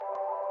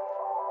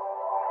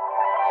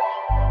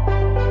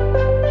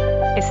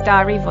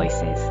Istari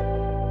Voices.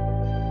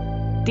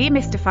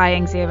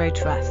 Demystifying Zero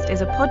Trust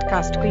is a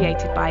podcast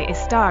created by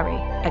Istari,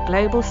 a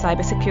global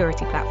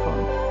cybersecurity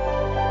platform.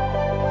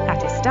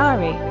 At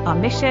Istari, our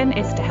mission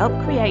is to help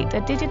create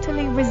a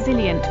digitally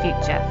resilient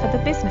future for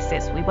the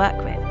businesses we work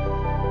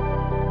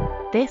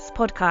with. This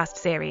podcast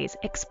series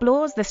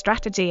explores the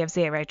strategy of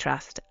Zero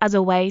Trust as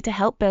a way to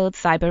help build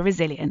cyber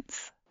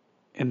resilience.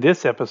 In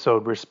this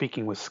episode, we're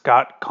speaking with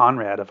Scott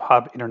Konrad of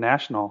Hub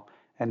International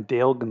and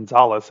Dale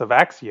Gonzalez of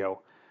Axio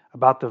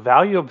about the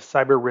value of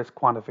cyber risk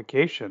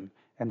quantification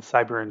and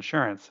cyber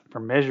insurance for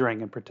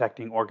measuring and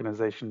protecting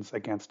organizations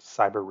against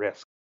cyber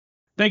risk.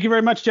 Thank you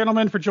very much,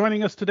 gentlemen, for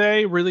joining us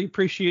today. Really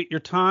appreciate your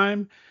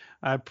time.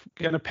 I'm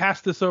going to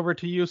pass this over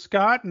to you,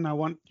 Scott, and I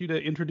want you to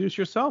introduce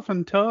yourself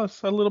and tell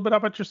us a little bit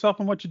about yourself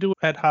and what you do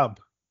at Hub.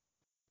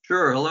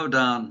 Sure. Hello,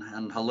 Don,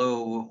 and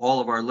hello,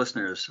 all of our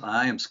listeners.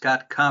 I am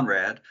Scott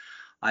Konrad.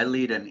 I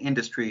lead an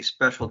industry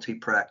specialty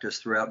practice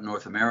throughout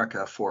North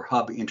America for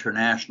Hub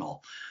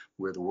International.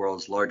 We're the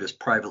world's largest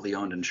privately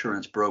owned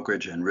insurance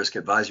brokerage and risk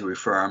advisory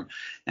firm,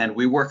 and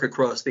we work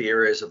across the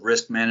areas of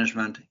risk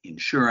management,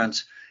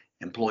 insurance,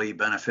 employee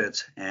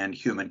benefits, and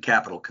human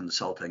capital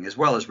consulting, as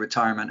well as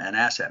retirement and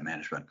asset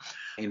management.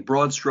 In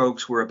broad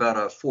strokes, we're about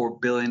a $4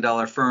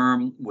 billion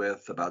firm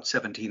with about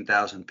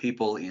 17,000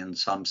 people in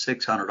some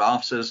 600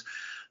 offices,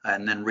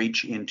 and then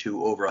reach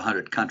into over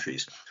 100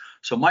 countries.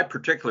 So my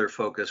particular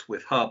focus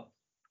with Hub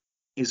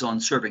is on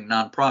serving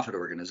nonprofit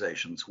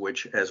organizations,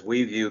 which, as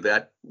we view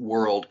that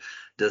world,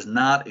 does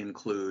not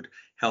include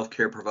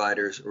healthcare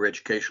providers or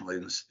educational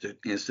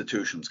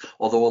institutions.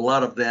 Although a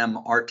lot of them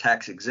are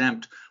tax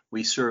exempt,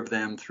 we serve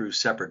them through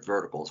separate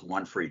verticals,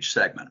 one for each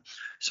segment.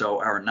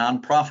 So our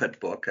nonprofit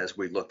book, as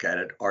we look at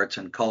it, arts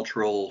and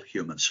cultural,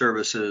 human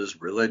services,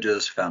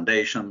 religious,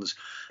 foundations,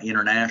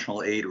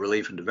 international aid,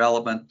 relief and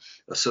development,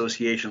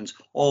 associations,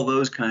 all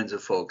those kinds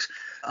of folks,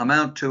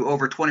 amount to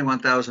over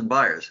 21,000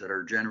 buyers that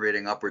are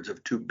generating upwards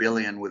of $2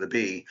 billion with a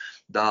B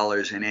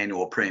dollars in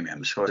annual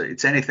premiums. So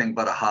it's anything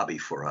but a hobby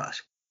for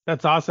us.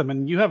 That's awesome.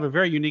 And you have a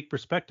very unique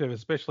perspective,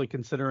 especially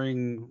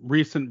considering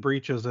recent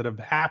breaches that have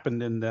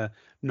happened in the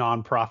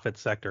nonprofit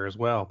sector as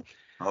well.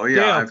 Oh,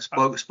 yeah. Dale,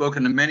 I've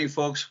spoken to many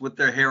folks with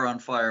their hair on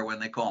fire when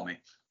they call me.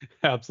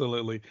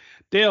 Absolutely.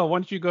 Dale, why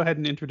don't you go ahead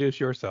and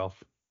introduce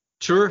yourself?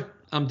 Sure.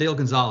 I'm Dale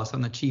Gonzalez.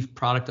 I'm the Chief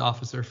Product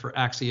Officer for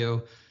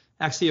Axio.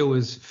 Axio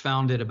was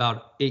founded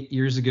about 8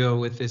 years ago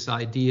with this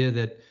idea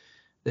that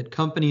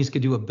companies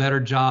could do a better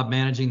job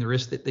managing the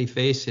risk that they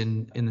face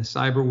in the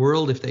cyber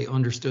world if they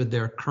understood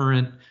their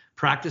current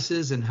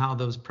practices and how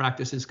those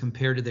practices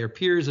compare to their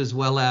peers, as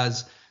well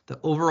as the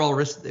overall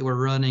risk that they were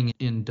running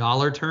in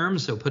dollar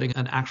terms, so putting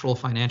an actual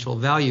financial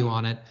value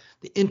on it.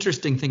 The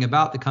interesting thing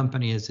about the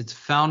company is its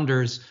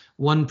founders,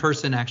 one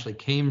person actually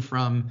came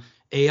from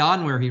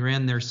Aon, where he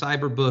ran their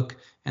cyber book,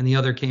 and the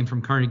other came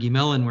from Carnegie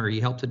Mellon, where he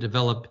helped to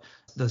develop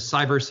the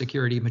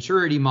cybersecurity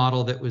maturity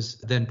model that was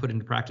then put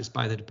into practice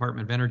by the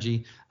Department of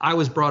Energy. I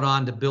was brought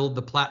on to build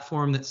the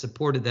platform that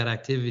supported that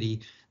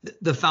activity.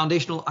 The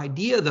foundational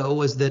idea, though,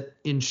 was that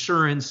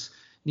insurance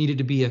needed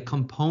to be a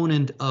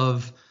component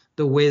of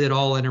the way that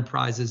all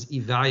enterprises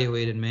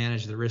evaluate and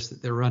manage the risk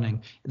that they're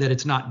running, that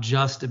it's not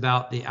just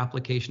about the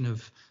application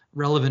of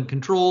relevant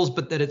controls,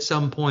 but that at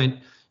some point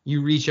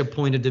you reach a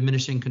point of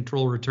diminishing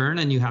control return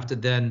and you have to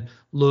then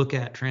look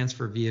at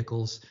transfer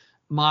vehicles.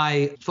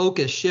 My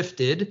focus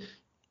shifted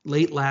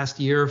late last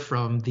year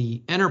from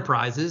the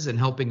enterprises and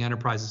helping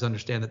enterprises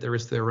understand that the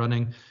risk they're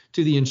running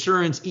to the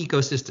insurance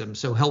ecosystem.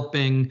 So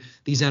helping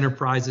these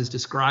enterprises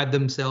describe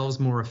themselves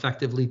more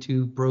effectively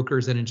to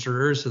brokers and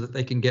insurers so that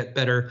they can get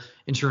better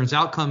insurance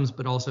outcomes,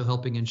 but also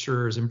helping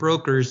insurers and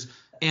brokers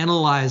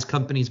analyze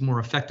companies more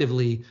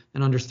effectively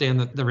and understand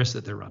the risk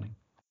that they're running.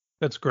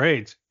 That's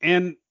great.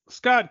 And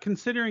Scott,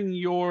 considering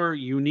your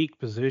unique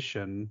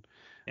position,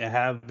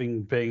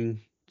 having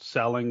been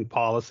selling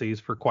policies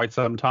for quite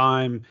some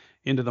time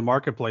into the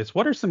marketplace,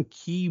 what are some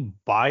key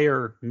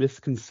buyer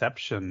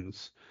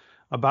misconceptions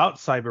about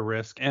cyber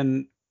risk,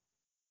 and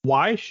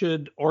why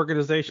should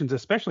organizations,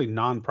 especially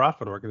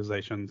nonprofit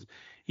organizations,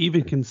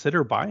 even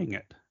consider buying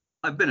it?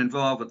 I've been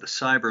involved with the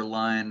cyber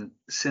line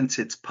since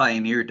its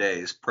pioneer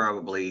days,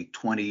 probably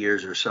 20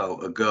 years or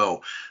so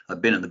ago.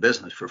 I've been in the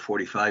business for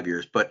 45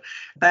 years. But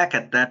back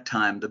at that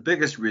time, the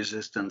biggest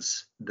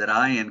resistance that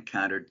I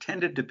encountered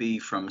tended to be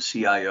from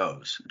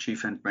CIOs,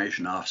 chief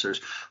information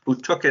officers, who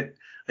took it,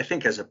 I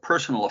think, as a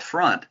personal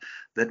affront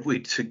that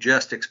we'd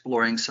suggest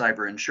exploring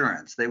cyber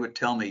insurance. They would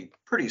tell me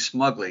pretty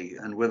smugly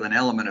and with an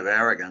element of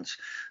arrogance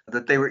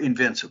that they were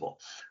invincible.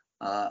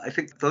 I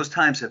think those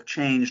times have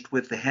changed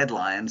with the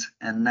headlines,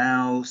 and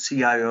now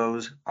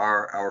CIOs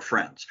are our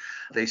friends.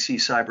 They see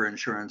cyber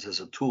insurance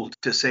as a tool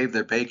to save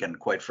their bacon,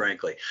 quite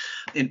frankly.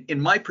 In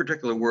my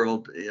particular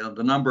world,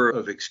 the number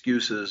of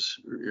excuses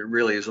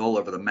really is all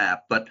over the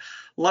map, but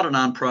a lot of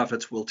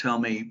nonprofits will tell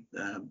me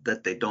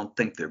that they don't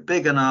think they're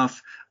big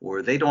enough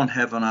or they don't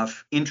have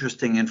enough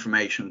interesting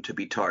information to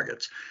be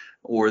targets.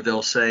 or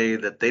they'll say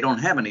that they don't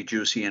have any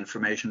juicy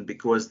information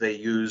because they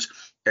use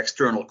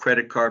external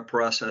credit card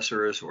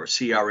processors or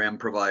CRM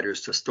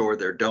providers to store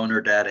their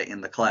donor data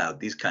in the cloud,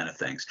 these kind of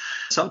things.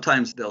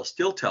 Sometimes they'll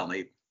still tell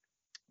me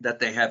that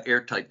they have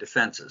airtight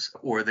defenses,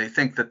 or they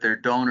think that their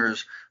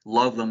donors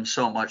love them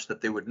so much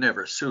that they would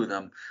never sue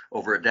them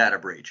over a data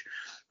breach.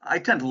 I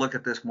tend to look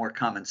at this more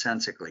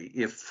commonsensically.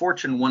 If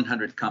Fortune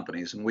 100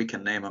 companies, and we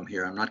can name them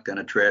here, I'm not going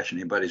to trash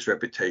anybody's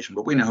reputation,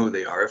 but we know who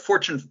they are. If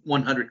Fortune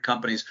 100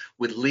 companies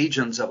with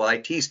legions of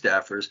IT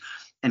staffers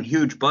and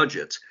huge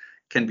budgets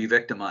can be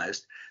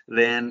victimized,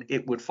 then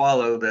it would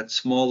follow that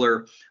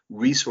smaller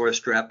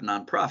resource-strapped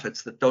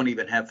nonprofits that don't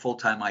even have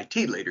full-time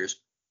IT leaders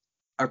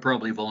are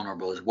probably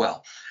vulnerable as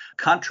well.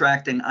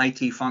 Contracting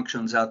IT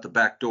functions out the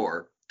back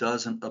door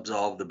doesn't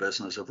absolve the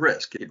business of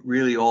risk. It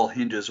really all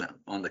hinges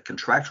on the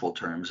contractual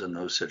terms in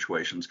those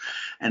situations,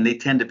 and they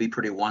tend to be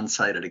pretty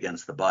one-sided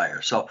against the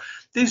buyer. So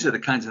these are the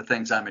kinds of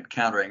things I'm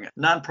encountering.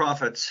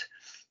 Nonprofits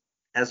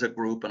as a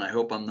group, and I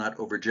hope I'm not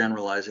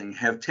overgeneralizing,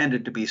 have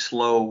tended to be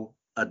slow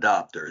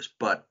adopters,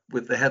 but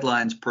with the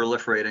headlines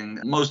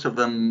proliferating, most of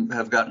them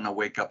have gotten a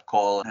wake-up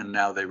call, and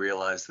now they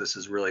realize this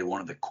is really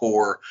one of the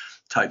core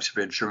types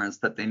of insurance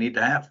that they need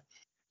to have.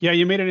 Yeah,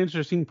 you made an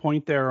interesting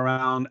point there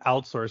around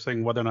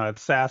outsourcing, whether or not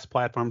it's SaaS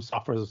platform,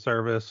 software as a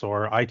service,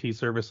 or IT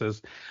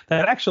services.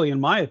 That actually, in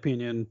my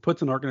opinion,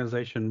 puts an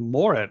organization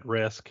more at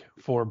risk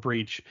for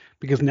breach,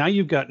 because now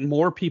you've got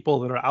more people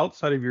that are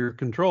outside of your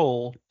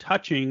control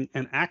touching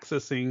and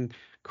accessing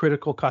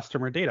critical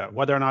customer data,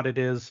 whether or not it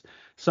is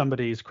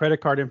somebody's credit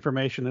card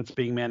information that's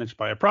being managed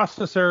by a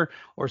processor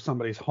or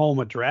somebody's home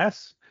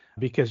address,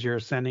 because you're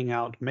sending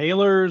out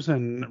mailers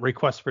and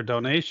requests for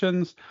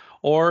donations,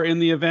 or in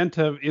the event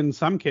of, in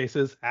some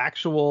cases,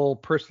 actual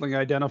personally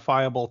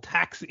identifiable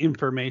tax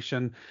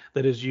information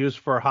that is used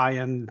for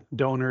high-end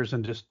donors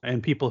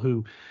and people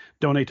who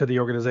donate to the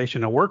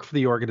organization and work for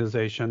the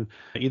organization,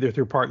 either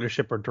through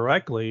partnership or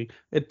directly.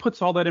 It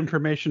puts all that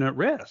information at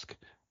risk.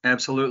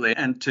 Absolutely.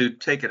 And to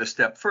take it a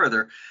step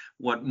further,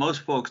 what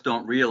most folks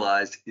don't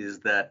realize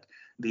is that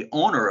the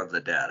owner of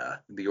the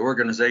data, the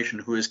organization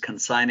who is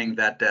consigning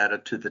that data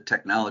to the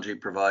technology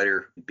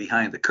provider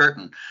behind the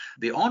curtain,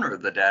 the owner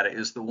of the data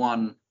is the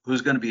one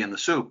who's going to be in the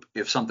soup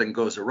if something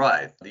goes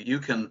awry. You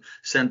can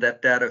send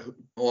that data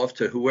off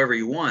to whoever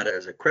you want,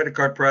 as a credit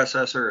card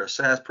processor, a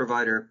SaaS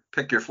provider,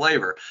 pick your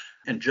flavor.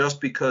 And just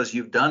because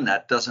you've done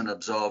that doesn't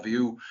absolve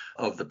you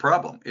of the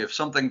problem. If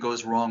something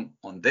goes wrong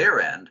on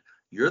their end,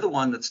 you're the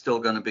one that's still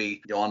going to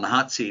be on the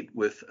hot seat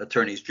with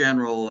attorneys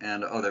general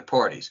and other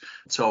parties.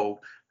 So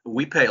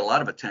we pay a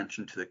lot of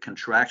attention to the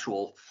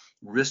contractual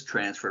risk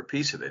transfer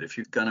piece of it. If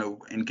you're going to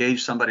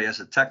engage somebody as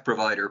a tech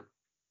provider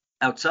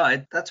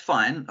outside, that's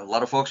fine. A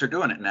lot of folks are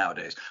doing it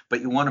nowadays.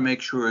 But you want to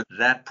make sure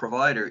that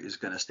provider is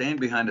going to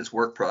stand behind its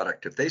work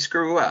product. If they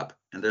screw up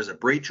and there's a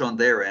breach on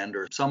their end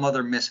or some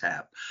other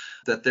mishap,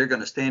 that they're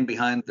going to stand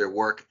behind their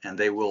work and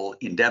they will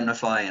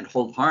indemnify and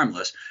hold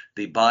harmless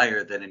the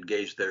buyer that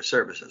engaged their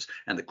services.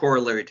 And the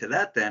corollary to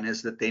that then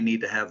is that they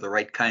need to have the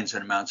right kinds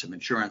and amounts of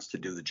insurance to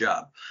do the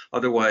job.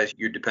 Otherwise,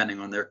 you're depending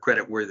on their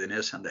credit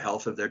worthiness and the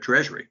health of their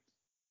treasury.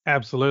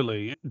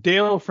 Absolutely.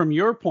 Dale, from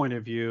your point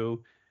of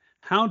view,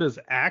 how does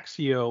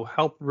Axio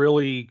help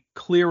really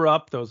clear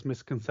up those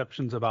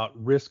misconceptions about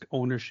risk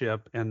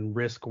ownership and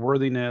risk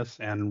worthiness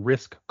and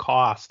risk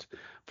cost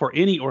for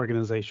any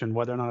organization,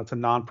 whether or not it's a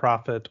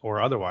nonprofit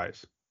or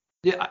otherwise?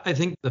 Yeah, I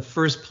think the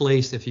first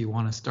place, if you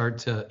want to start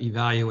to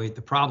evaluate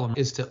the problem,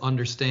 is to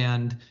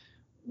understand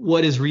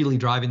what is really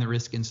driving the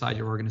risk inside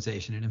your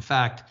organization. And in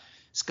fact,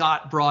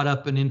 Scott brought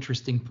up an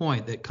interesting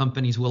point that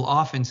companies will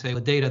often say, the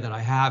data that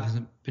I have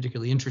isn't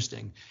particularly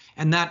interesting.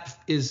 And that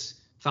is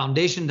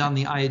foundationed on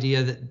the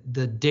idea that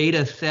the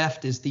data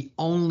theft is the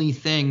only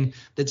thing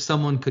that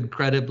someone could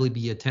credibly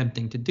be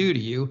attempting to do to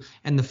you.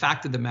 And the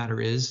fact of the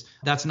matter is,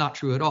 that's not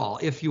true at all.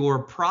 If your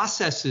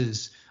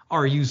processes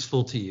are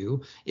useful to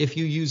you, if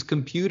you use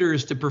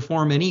computers to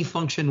perform any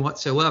function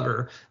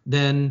whatsoever,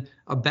 then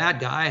a bad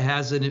guy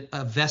has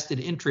a vested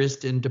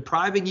interest in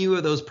depriving you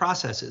of those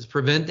processes,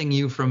 preventing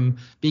you from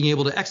being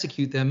able to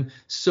execute them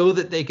so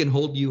that they can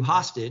hold you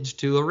hostage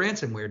to a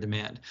ransomware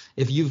demand.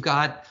 If you've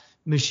got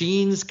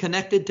machines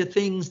connected to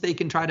things, they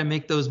can try to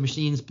make those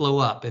machines blow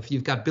up. If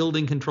you've got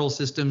building control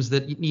systems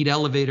that need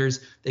elevators,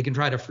 they can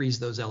try to freeze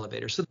those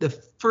elevators. So the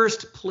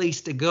first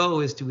place to go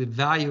is to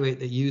evaluate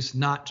the use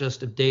not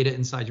just of data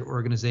inside your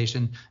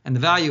organization and the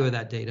value of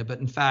that data, but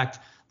in fact,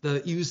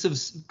 the use of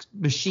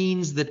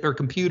machines that are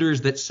computers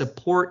that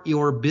support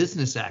your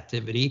business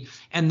activity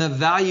and the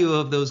value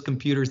of those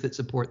computers that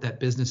support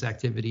that business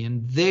activity.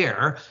 And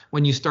there,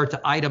 when you start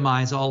to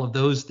itemize all of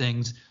those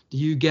things, do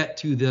you get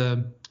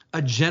to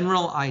a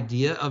general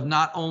idea of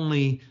not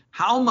only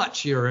how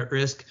much you're at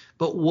risk,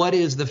 but what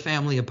is the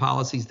family of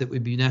policies that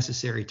would be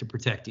necessary to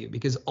protect you?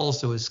 Because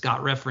also, as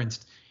Scott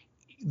referenced,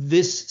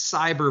 this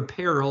cyber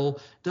peril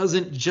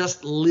doesn't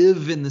just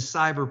live in the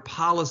cyber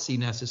policy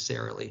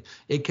necessarily.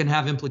 It can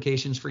have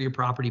implications for your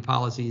property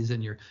policies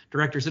and your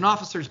directors and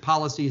officers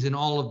policies and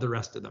all of the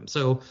rest of them.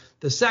 So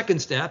the second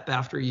step,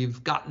 after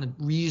you've gotten a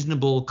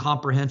reasonable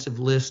comprehensive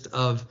list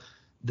of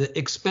the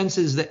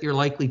expenses that you're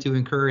likely to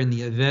incur in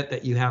the event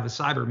that you have a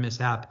cyber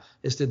mishap,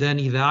 is to then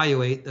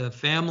evaluate the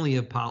family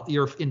of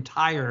your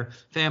entire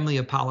family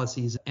of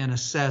policies and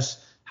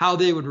assess how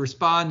they would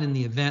respond in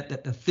the event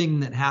that the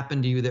thing that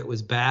happened to you that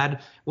was bad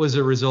was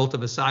a result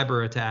of a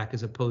cyber attack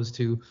as opposed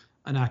to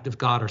an act of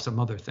God or some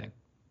other thing.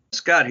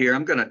 Scott here,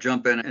 I'm going to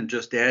jump in and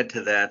just add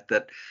to that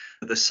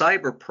the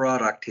cyber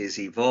product has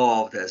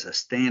evolved as a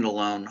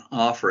standalone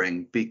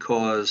offering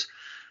because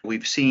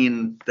we've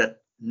seen that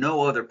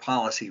no other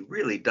policy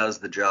really does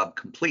the job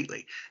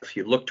completely. If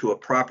you look to a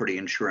property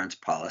insurance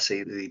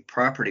policy, the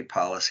property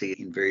policy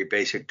in very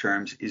basic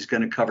terms is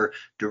going to cover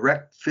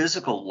direct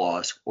physical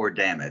loss or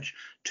damage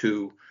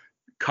to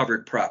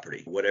covered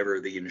property, whatever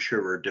the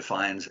insurer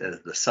defines as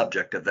the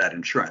subject of that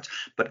insurance.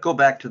 But go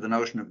back to the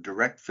notion of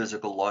direct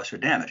physical loss or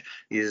damage.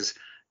 Is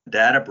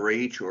data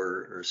breach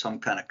or some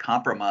kind of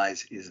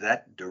compromise, is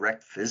that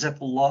direct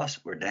physical loss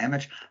or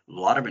damage? A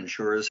lot of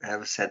insurers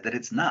have said that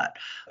it's not.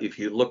 If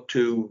you look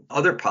to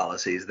other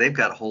policies, they've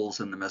got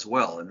holes in them as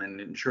well. I mean,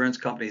 insurance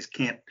companies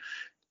can't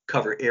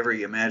cover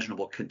every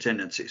imaginable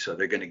contingency. So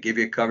they're going to give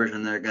you coverage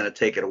and they're going to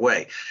take it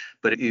away.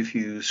 But if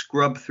you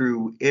scrub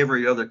through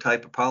every other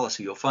type of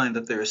policy, you'll find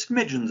that there are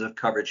smidgens of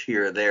coverage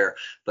here or there,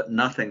 but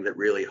nothing that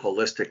really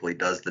holistically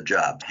does the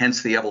job.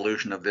 Hence the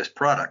evolution of this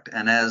product.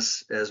 And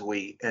as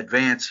we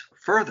advance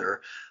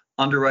further,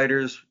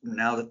 underwriters,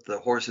 now that the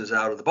horse is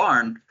out of the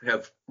barn,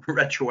 have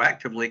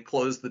retroactively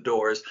closed the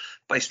doors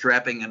by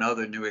strapping in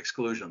other new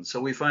exclusions.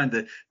 So we find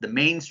that the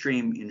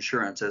mainstream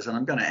insurances, and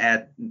I'm going to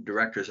add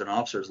directors and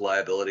officers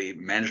liability,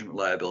 management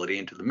liability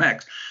into the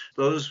mix,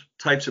 those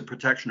types of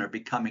protection are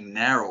becoming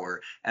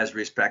narrower as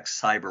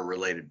respects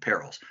cyber-related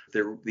perils.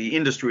 The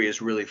industry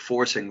is really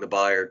forcing the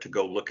buyer to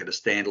go look at a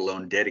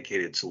standalone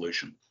dedicated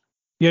solution.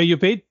 Yeah, you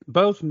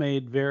both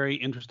made very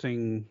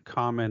interesting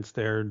comments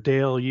there.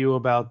 Dale, you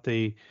about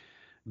the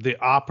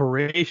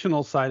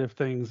operational side of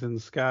things, and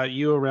Scott,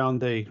 you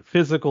around the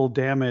physical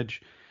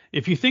damage.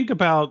 If you think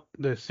about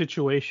the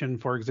situation,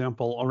 for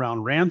example,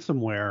 around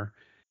ransomware,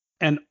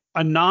 and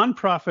a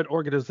nonprofit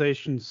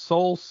organization's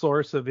sole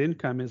source of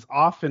income is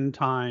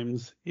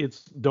oftentimes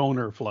its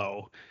donor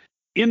flow.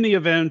 In the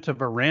event of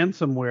a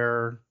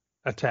ransomware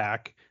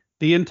attack,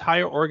 the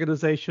entire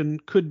organization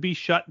could be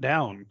shut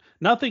down.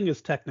 Nothing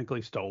is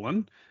technically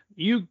stolen.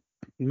 You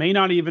may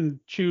not even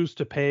choose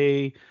to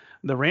pay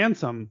the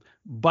ransom,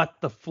 but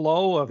the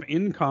flow of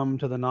income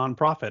to the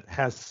nonprofit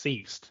has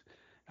ceased.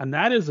 And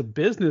that is a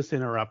business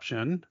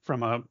interruption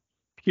from a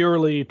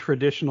purely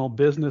traditional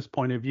business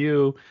point of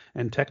view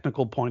and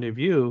technical point of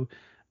view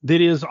that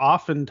is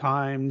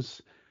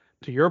oftentimes,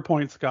 to your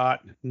point,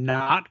 Scott,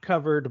 not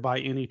covered by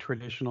any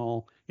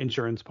traditional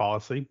insurance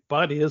policy,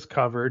 but is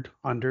covered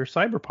under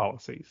cyber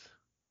policies.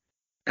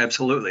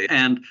 Absolutely.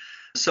 And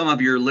some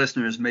of your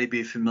listeners may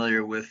be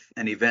familiar with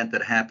an event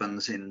that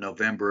happens in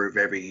November of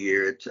every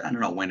year. I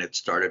don't know when it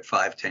started,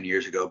 5-10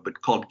 years ago,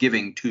 but called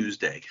Giving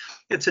Tuesday.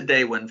 It's a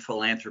day when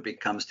philanthropy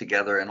comes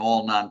together and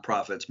all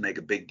nonprofits make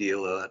a big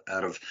deal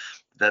out of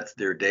that's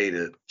their day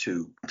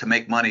to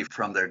make money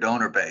from their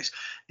donor base.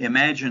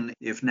 Imagine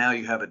if now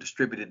you have a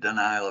distributed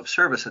denial of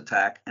service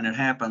attack and it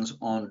happens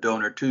on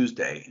Donor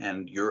Tuesday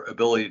and your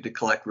ability to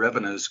collect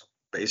revenues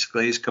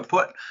basically is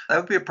kaput. That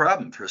would be a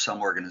problem for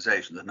some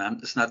organizations.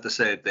 It's not to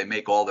say that they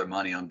make all their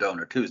money on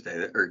Donor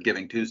Tuesday or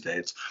Giving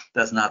Tuesday.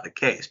 That's not the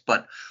case,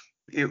 but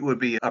it would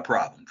be a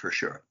problem for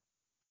sure.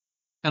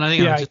 And I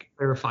think I just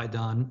clarify,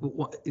 Don,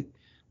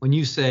 when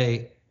you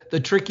say the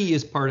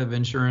trickiest part of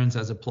insurance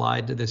as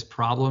applied to this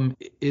problem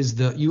is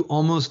you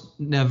almost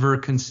never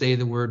can say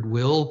the word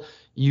will.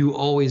 You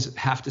always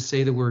have to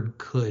say the word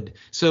could.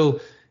 So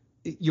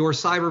your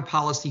cyber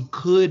policy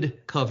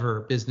could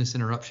cover business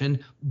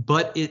interruption,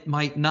 but it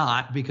might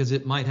not because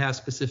it might have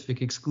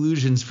specific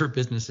exclusions for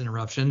business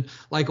interruption.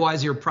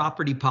 Likewise, your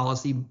property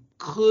policy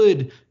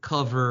could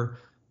cover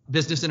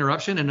business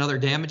interruption and other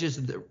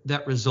damages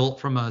that result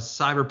from a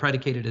cyber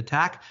predicated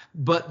attack,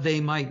 but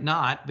they might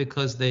not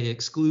because they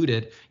exclude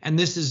it. And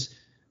this is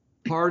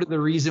part of the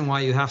reason why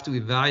you have to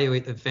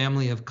evaluate the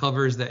family of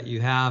covers that you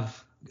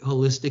have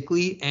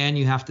holistically, and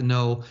you have to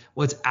know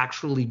what's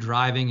actually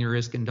driving your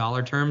risk in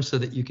dollar terms so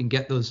that you can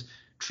get those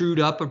trued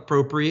up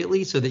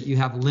appropriately so that you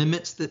have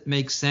limits that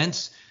make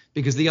sense.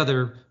 Because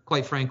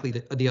quite frankly,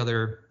 the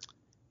other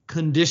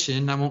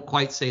condition, I won't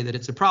quite say that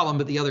it's a problem,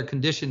 but the other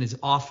condition is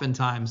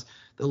oftentimes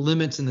the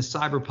limits in the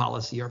cyber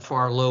policy are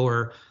far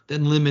lower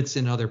than limits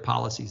in other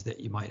policies that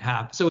you might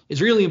have. So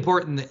it's really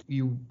important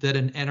that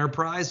an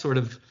enterprise sort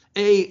of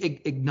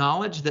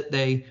acknowledge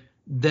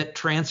that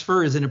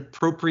transfer is an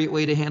appropriate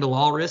way to handle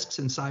all risks,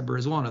 and cyber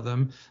is one of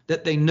them,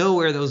 that they know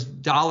where those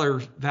dollar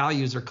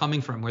values are coming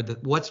from,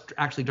 what's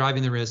actually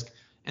driving the risk,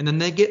 and then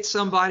they get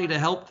somebody to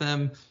help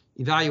them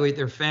evaluate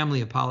their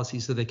family of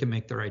policies so they can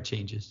make the right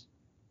changes.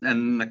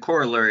 And the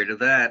corollary to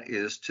that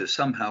is to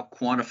somehow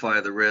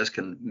quantify the risk,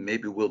 and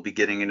maybe we'll be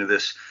getting into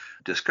this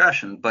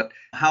discussion, but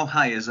how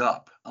high is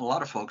up? A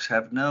lot of folks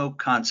have no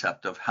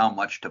concept of how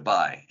much to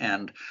buy.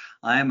 And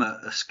I'm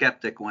a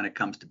skeptic when it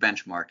comes to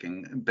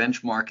benchmarking.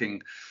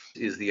 Benchmarking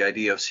is the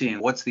idea of seeing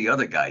what's the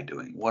other guy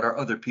doing? What are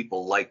other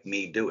people like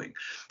me doing?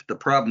 The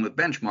problem with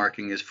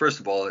benchmarking is, first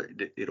of all,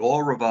 it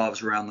all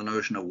revolves around the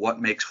notion of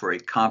what makes for a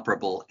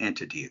comparable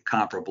entity, a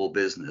comparable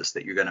business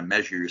that you're going to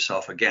measure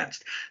yourself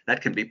against.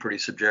 That can be pretty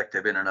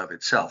subjective in and of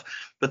itself.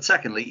 But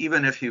secondly,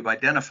 even if you've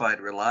identified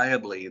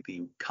reliably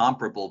the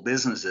comparable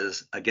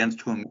businesses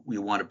against whom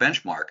you want to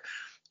benchmark,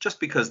 just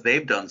because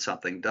they've done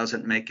something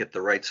doesn't make it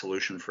the right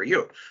solution for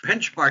you.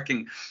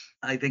 Benchmarking,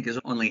 I think, is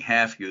only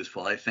half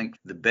useful. I think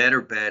the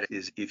better bet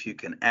is if you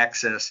can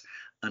access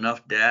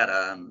enough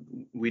data,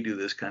 and we do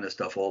this kind of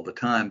stuff all the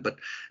time, but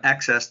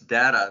access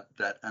data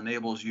that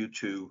enables you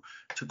to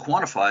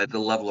quantify the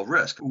level of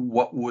risk.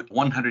 What would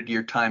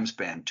 100-year time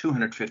span,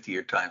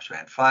 250-year time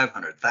span,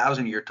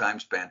 500,000-year time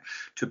span,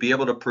 to be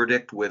able to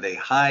predict with a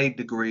high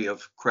degree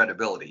of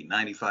credibility,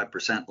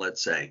 95%,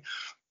 let's say,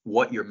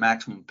 what your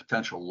maximum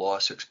potential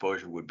loss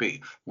exposure would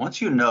be.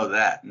 Once you know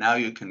that, now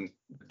you can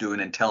do an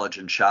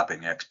intelligent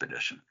shopping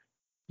expedition.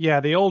 Yeah,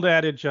 the old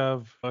adage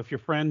of if your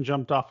friend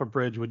jumped off a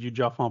bridge, would you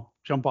jump off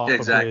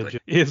Exactly. a bridge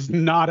is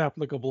not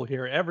applicable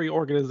here. Every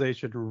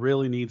organization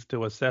really needs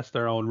to assess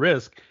their own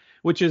risk,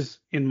 which is,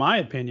 in my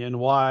opinion,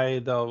 why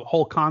the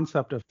whole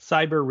concept of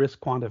cyber risk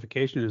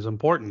quantification is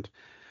important.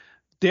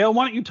 Dale,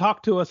 why don't you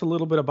talk to us a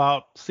little bit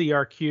about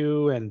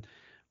CRQ and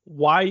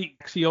why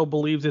Axio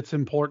believes it's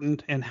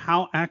important and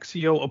how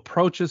Axio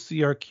approaches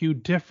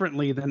CRQ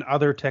differently than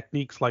other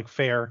techniques like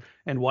FAIR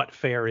and what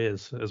FAIR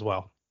is as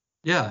well.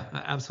 Yeah,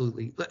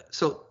 absolutely.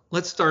 So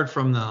let's start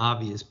from the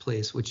obvious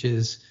place, which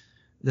is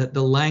that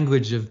the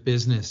language of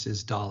business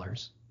is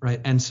dollars,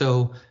 right? And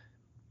so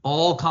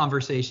all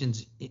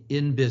conversations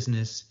in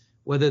business,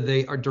 whether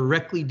they are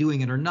directly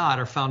doing it or not,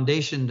 are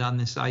foundationed on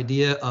this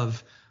idea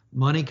of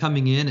money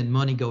coming in and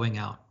money going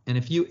out. And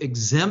if you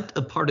exempt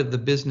a part of the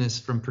business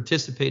from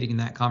participating in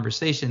that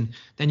conversation,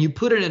 then you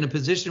put it in a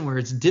position where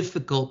it's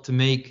difficult to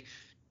make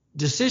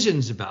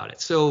decisions about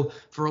it. So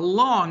for a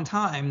long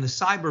time, the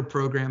cyber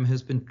program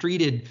has been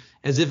treated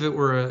as if it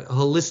were a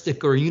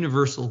holistic or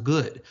universal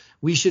good.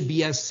 We should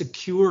be as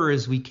secure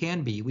as we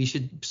can be. We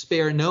should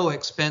spare no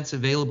expense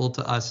available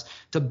to us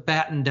to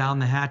batten down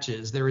the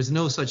hatches. There is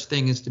no such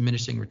thing as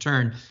diminishing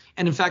return.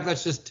 And in fact,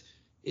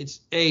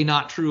 it's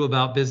not true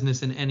about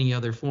business in any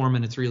other form,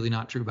 and it's really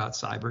not true about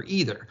cyber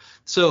either.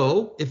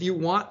 So if you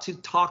want to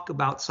talk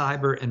about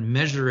cyber and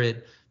measure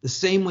it the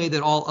same way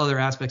that all other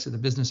aspects of the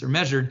business are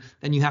measured,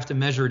 then you have to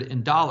measure it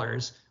in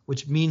dollars,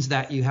 which means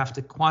that you have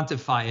to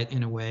quantify it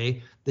in a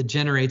way that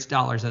generates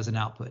dollars as an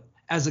output.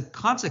 As a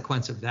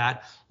consequence of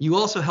that, you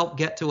also help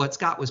get to what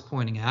Scott was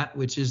pointing at,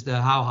 which is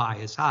the how high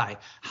is high.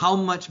 How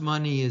much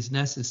money is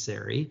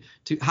necessary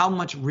to how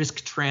much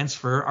risk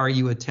transfer are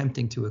you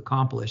attempting to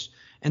accomplish?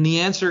 And the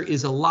answer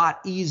is a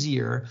lot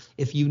easier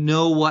if you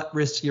know what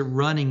risks you're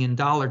running in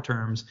dollar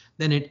terms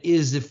than it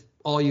is if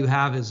all you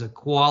have is a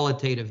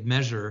qualitative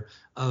measure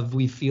of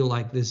we feel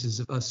like this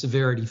is a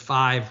severity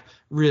 5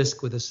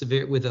 risk with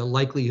a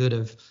likelihood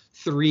of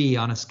 3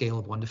 on a scale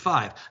of 1 to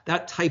 5.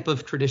 That type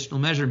of traditional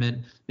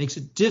measurement makes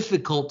it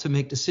difficult to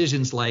make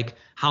decisions like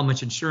how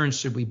much insurance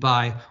should we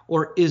buy,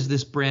 or is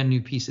this brand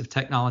new piece of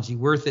technology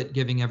worth it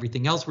given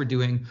everything else we're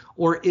doing,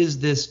 or is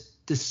this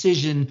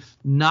decision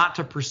not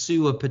to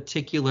pursue a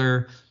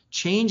particular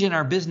change in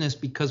our business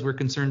because we're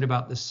concerned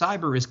about the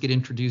cyber risk it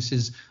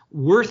introduces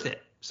worth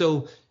it.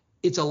 So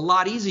it's a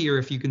lot easier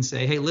if you can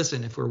say, hey,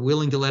 listen, if we're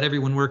willing to let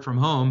everyone work from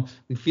home,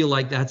 we feel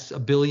like that's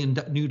 $1 billion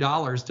new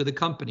dollars to the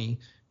company,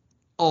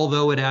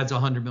 although it adds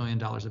 $100 million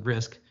of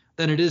risk,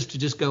 than it is to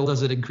just go,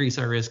 does it increase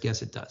our risk?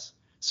 Yes, it does.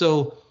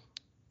 So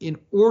in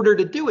order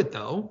to do it,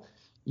 though,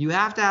 you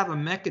have to have a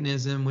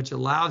mechanism which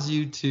allows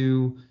you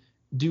to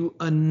do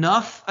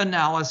enough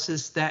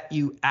analysis that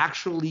you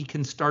actually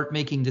can start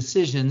making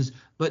decisions,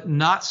 but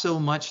not so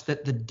much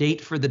that the date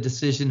for the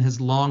decision has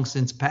long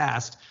since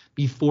passed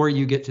before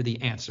you get to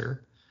the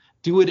answer.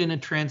 Do it in a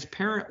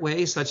transparent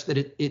way such that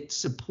it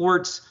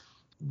supports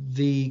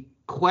the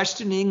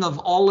questioning of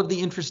all of the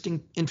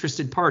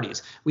interested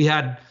parties.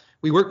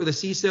 We worked with a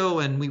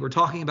CISO and we were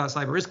talking about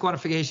cyber risk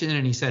quantification,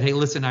 and he said, hey,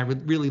 listen, I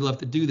would really love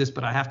to do this,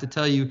 but I have to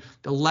tell you,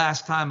 the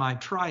last time I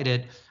tried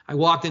it, I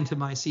walked into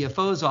my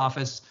CFO's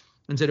office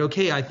and said,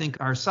 okay, I think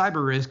our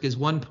cyber risk is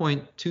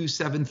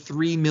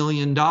 $1.273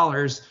 million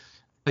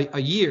a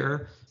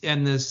year.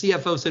 And the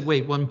CFO said,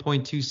 wait,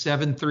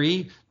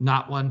 1.273,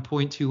 not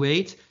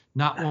 1.28,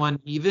 not one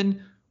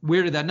even.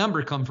 Where did that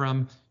number come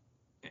from?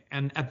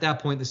 And at that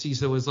point, the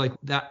CISO was like,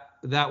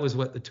 that was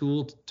what the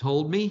tool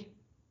told me.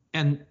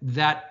 And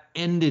that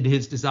ended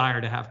his desire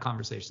to have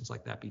conversations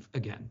like that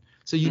again.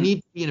 So you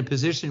need to be in a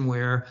position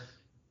where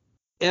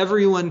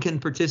everyone can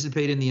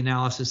participate in the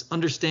analysis,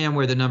 understand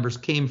where the numbers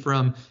came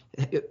from,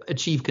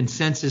 achieve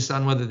consensus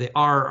on whether they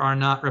are or are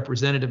not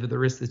representative of the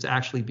risk that's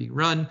actually being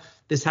run.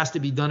 This has to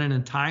be done in a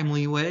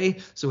timely way,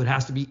 so it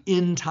has to be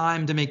in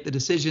time to make the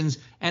decisions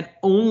and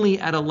only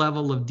at a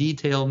level of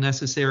detail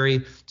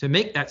necessary to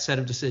make that set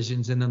of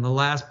decisions. And then the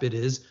last bit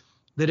is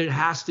that it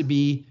has to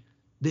be,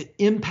 the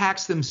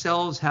impacts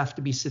themselves have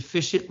to be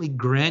sufficiently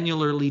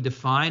granularly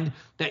defined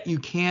that you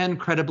can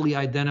credibly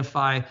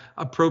identify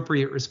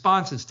appropriate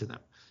responses to them.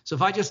 So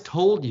if I just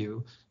told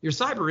you your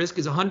cyber risk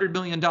is $100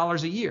 million a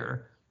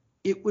year,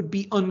 it would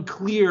be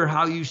unclear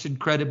how you should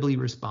credibly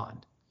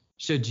respond.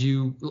 Should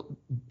you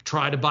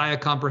try to buy a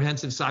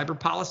comprehensive cyber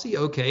policy?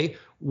 Okay,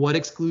 what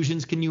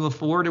exclusions can you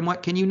afford and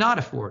what can you not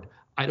afford?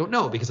 I don't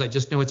know, because I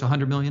just know it's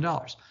 $100 million.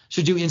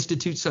 Should you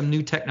institute some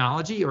new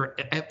technology or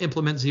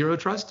implement zero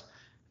trust?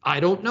 I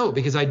don't know,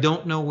 because I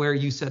don't know where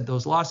you said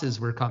those losses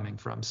were coming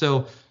from.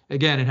 So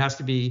again, it has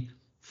to be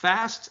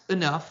fast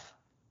enough,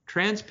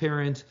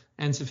 transparent,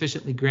 and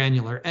sufficiently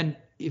granular. And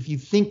if you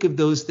think of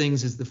those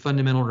things as the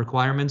fundamental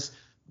requirements,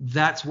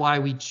 that's why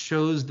we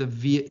chose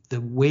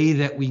the way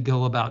that we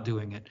go about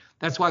doing it.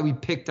 That's why we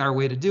picked our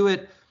way to do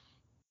it.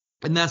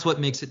 And that's what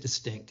makes it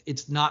distinct.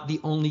 It's not the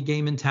only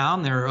game in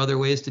town. There are other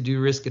ways to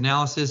do risk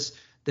analysis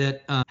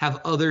that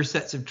have other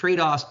sets of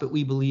trade-offs, but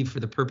we believe for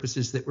the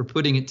purposes that we're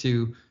putting it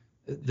to,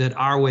 that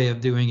our way of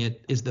doing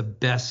it is the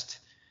best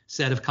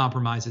set of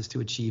compromises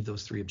to achieve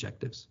those three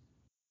objectives.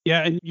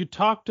 Yeah, and you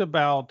talked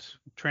about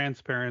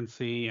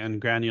transparency and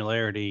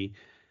granularity.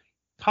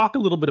 Talk a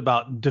little bit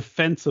about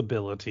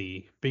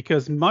defensibility,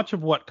 because much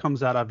of what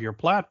comes out of your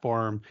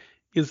platform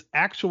is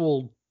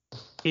actual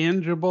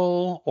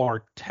tangible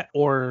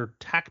or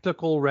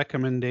tactical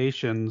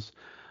recommendations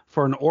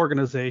for an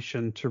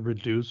organization to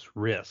reduce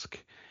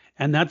risk.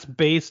 And that's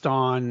based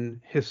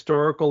on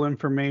historical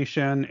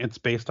information. It's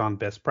based on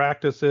best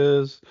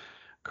practices,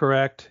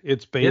 correct?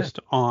 It's based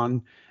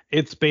on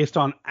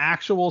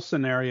actual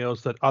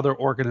scenarios that other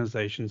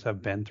organizations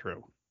have been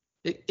through.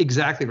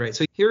 Exactly right.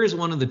 So here is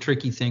one of the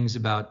tricky things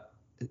about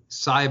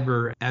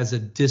cyber as a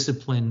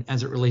discipline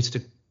as it relates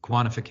to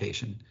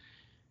quantification.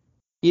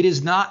 It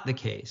is not the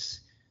case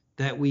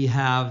that we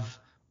have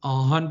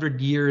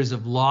 100 years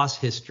of loss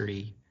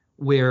history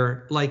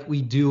where, like we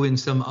do in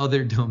some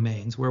other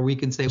domains, where we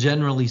can say,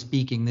 generally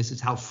speaking, this is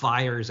how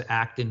fires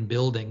act in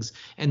buildings,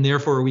 and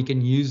therefore we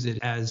can use it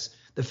as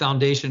the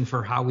foundation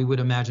for how we would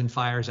imagine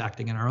fires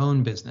acting in our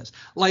own business.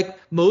 Like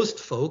most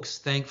folks,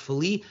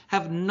 thankfully,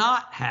 have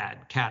not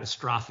had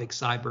catastrophic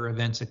cyber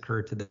events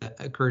occur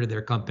to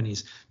their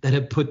companies that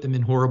have put them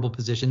in horrible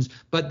positions,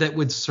 but that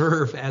would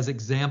serve as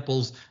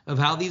examples of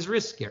how these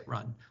risks get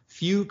run.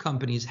 Few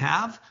companies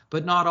have,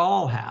 but not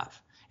all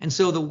have. And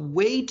so the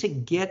way to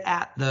get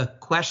at the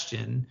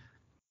question,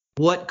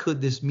 what could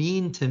this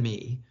mean to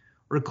me,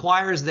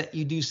 requires that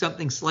you do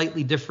something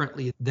slightly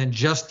differently than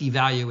just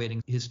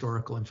evaluating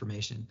historical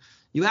information.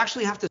 You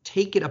actually have to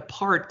take it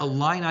apart a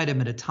line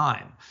item at a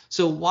time.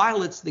 So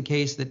while it's the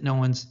case that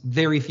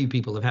very few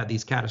people have had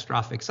these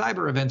catastrophic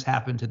cyber events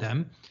happen to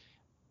them,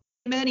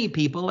 many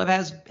people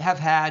have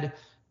had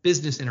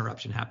business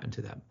interruption happen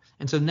to them.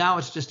 And so now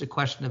it's just a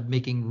question of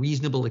making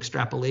reasonable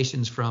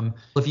extrapolations from,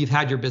 if you've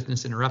had your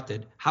business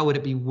interrupted, how would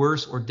it be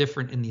worse or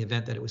different in the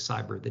event that it was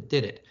cyber that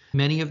did it?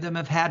 Many of them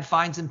have had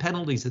fines and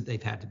penalties that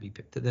they've had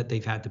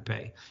to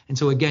pay. And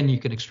so again, you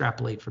can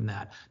extrapolate from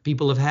that.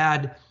 People have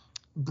had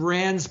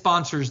brand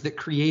sponsors that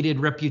created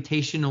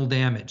reputational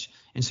damage.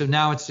 And so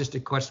now it's just a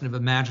question of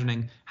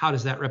imagining, how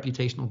does that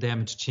reputational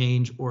damage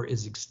change or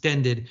is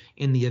extended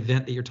in the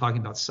event that you're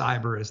talking about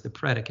cyber as the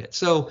predicate.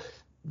 So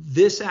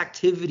this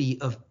activity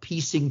of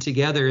piecing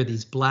together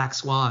these black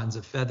swans,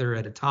 a feather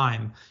at a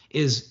time,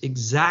 is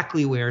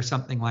exactly where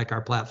something like our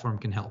platform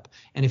can help.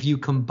 And if you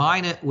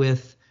combine it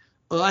with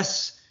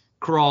us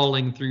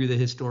crawling through the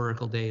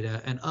historical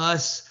data and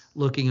us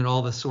looking at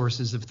all the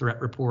sources of threat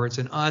reports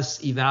and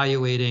us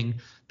evaluating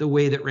the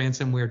way that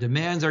ransomware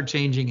demands are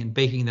changing and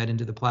baking that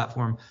into the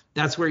platform,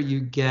 that's where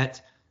you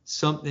get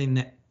something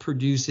that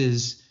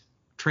produces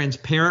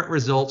transparent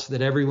results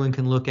that everyone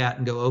can look at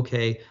and go,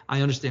 okay,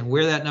 I understand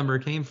where that number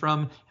came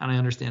from, and I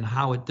understand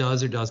how it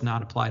does or does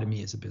not apply to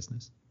me as a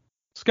business.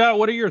 Scott,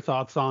 what are your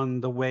thoughts on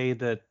the way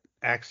that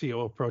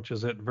Axio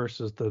approaches it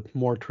versus the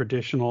more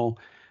traditional,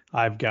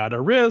 I've got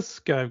a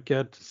risk, I've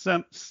got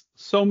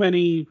so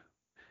many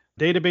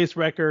database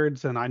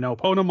records, and I know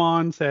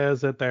Ponemon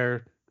says that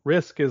their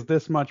risk is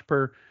this much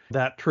per,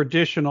 that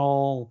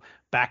traditional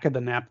back of the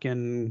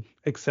napkin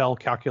Excel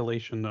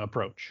calculation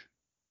approach?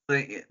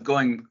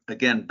 Going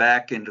again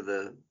back into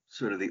the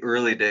sort of the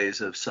early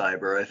days of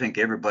cyber, I think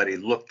everybody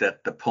looked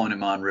at the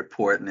Ponemon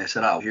report and they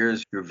said, oh,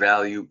 here's your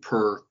value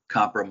per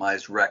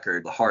compromised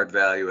record, the hard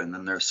value, and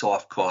then there's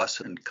soft costs,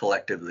 and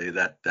collectively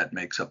that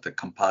makes up the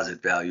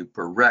composite value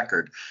per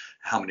record.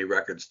 How many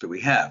records do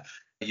we have?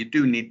 You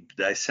do need to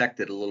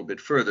dissect it a little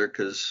bit further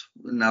because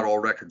not all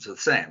records are the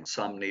same.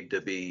 Some need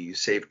to be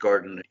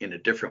safeguarded in a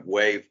different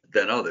way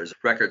than others.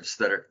 Records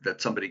that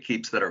somebody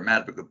keeps that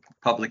are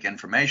public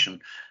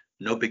information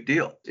no big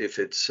deal. If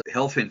it's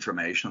health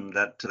information,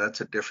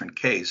 that's a different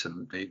case,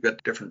 and you've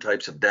got different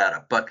types of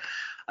data. But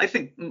I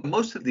think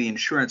most of the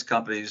insurance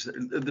companies,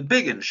 the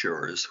big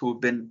insurers who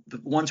have been the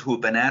ones who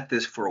have been at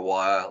this for a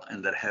while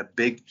and that have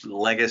big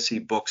legacy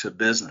books of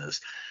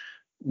business,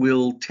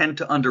 will tend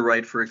to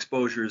underwrite for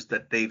exposures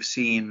that they've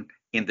seen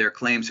in their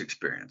claims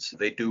experience.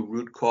 They do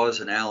root cause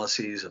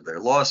analyses of their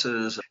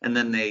losses, and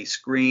then they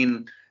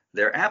screen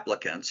their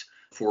applicants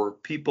for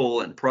people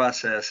and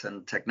process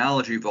and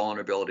technology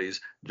vulnerabilities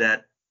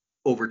that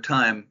over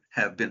time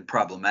have been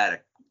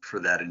problematic for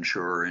that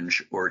insurer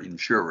or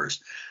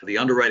insurers. The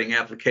underwriting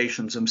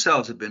applications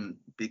themselves have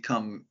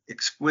become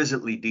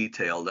exquisitely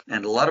detailed,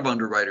 and a lot of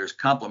underwriters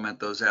complement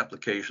those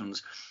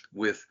applications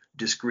with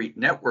discrete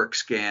network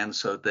scans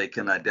so that they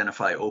can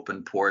identify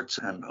open ports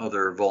and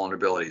other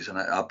vulnerabilities. And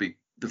I'll be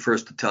the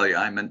first to tell you,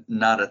 I'm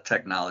not a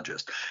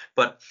technologist,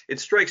 but it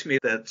strikes me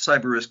that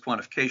cyber risk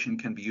quantification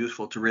can be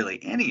useful to really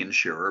any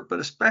insurer, but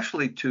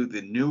especially to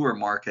the newer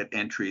market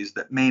entries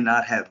that may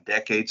not have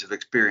decades of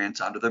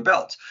experience under their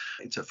belts.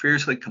 It's a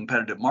fiercely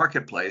competitive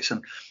marketplace,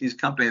 and these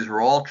companies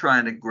are all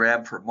trying to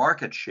grab for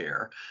market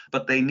share,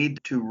 but they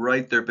need to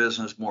write their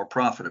business more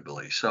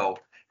profitably. So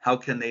how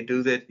can they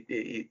do that?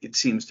 It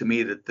seems to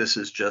me that this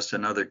is just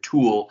another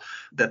tool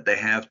that they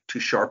have to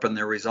sharpen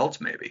their results,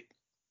 maybe.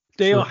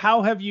 Dale,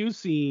 how have you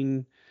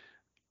seen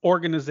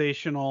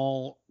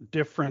organizational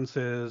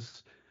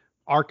differences,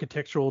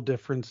 architectural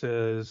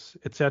differences,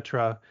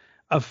 etc.,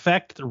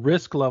 affect the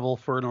risk level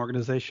for an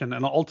organization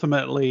and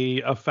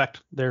ultimately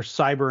affect their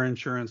cyber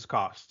insurance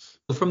costs?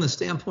 From the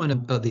standpoint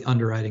of the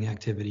underwriting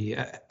activity,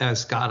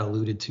 as Scott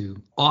alluded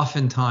to,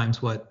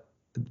 oftentimes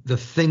the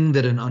thing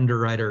that an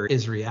underwriter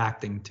is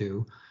reacting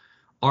to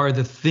are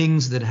the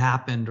things that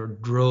happened or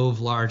drove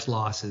large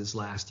losses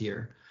last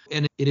year.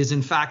 And it is,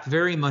 in fact,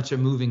 very much a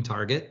moving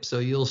target. So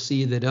you'll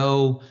see that,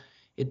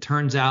 it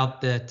turns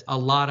out that a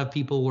lot of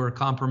people were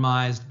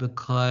compromised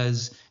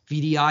because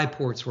VDI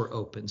ports were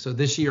open. So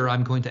this year,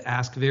 I'm going to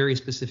ask very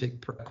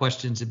specific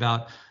questions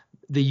about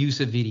the use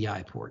of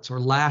VDI ports. Or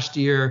last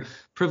year,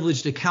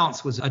 privileged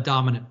accounts was a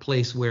dominant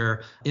place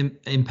where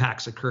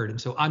impacts occurred. And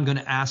so I'm going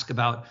to ask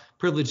about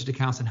privileged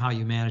accounts and how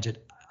you manage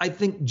it. I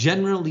think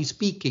generally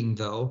speaking,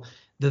 though,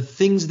 the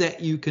things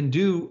that you can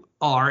do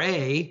are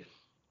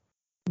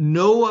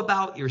know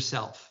about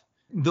yourself.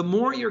 The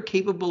more you're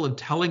capable of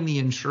telling the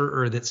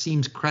insurer that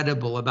seems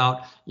credible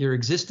about your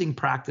existing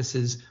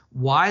practices,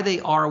 why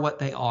they are what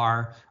they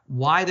are,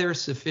 why they're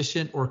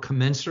sufficient or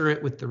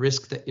commensurate with the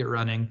risk that you're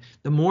running,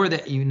 the more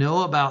that you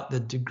know about the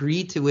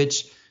degree to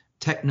which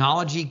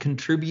technology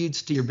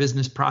contributes to your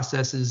business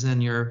processes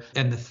and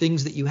the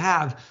things that you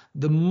have,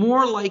 the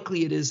more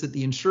likely it is that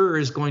the insurer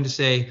is going to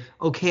say,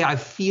 okay, I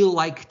feel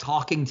like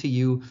talking to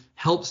you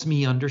helps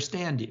me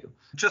understand you.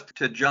 Just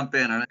to jump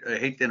in, and I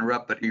hate to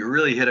interrupt, but you're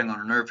really hitting on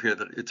a nerve here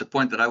that it's a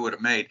point that I would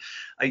have made.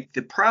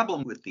 The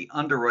problem with the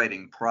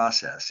underwriting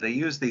process, they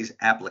use these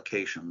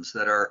applications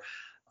that are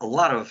a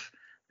lot of,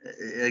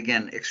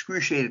 again,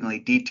 excruciatingly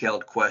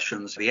detailed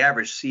questions. The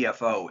average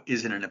CFO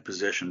isn't in a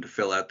position to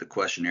fill out the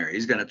questionnaire.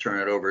 He's going to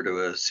turn it over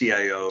to a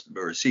CIO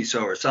or a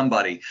CISO or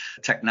somebody,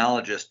 a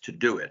technologist, to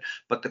do it.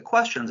 But the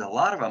questions, a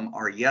lot of them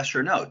are yes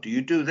or no. Do you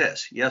do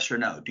this? Yes or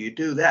no. Do you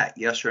do that?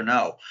 Yes or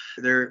no.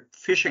 They're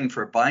fishing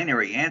for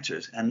binary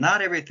answers, and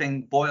not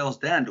everything boils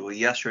down to a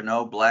yes or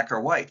no, black or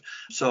white.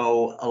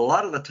 So a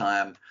lot of the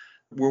time,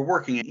 we're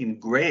working in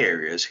gray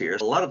areas here.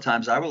 A lot of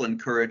times I will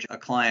encourage a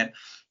client,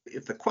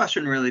 if the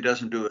question really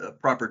doesn't do a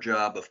proper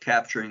job of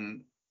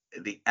capturing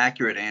the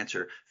accurate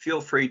answer, feel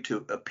free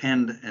to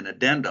append an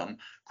addendum,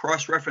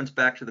 cross-reference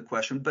back to the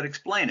question, but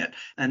explain it.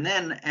 And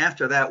then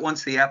after that,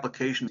 once the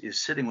application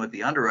is sitting with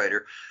the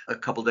underwriter a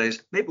couple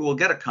days, maybe we'll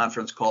get a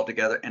conference call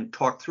together and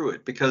talk through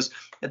it. Because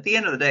at the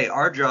end of the day,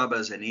 our job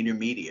as an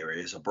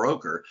intermediary, as a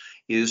broker,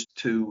 is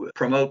to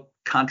promote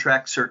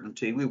contract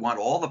certainty. We want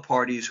all the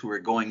parties who are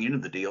going into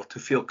the deal to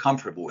feel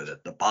comfortable with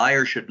it. The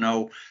buyer should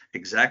know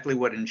exactly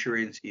what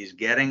insurance he's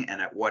getting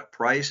and at what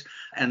price.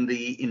 And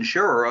the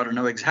insurer ought to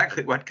know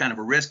exactly what kind of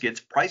a risk it's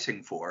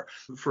pricing for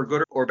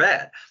good or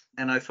bad.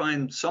 And I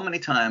find so many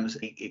times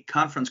a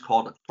conference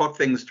call to talk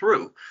things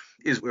through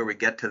is where we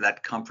get to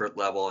that comfort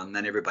level, and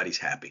then everybody's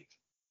happy.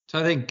 So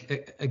I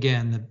think,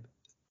 again,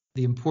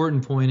 the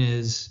important point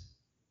is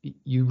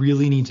you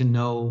really need to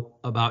know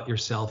about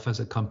yourself as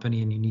a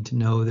company, and you need to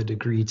know the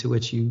degree to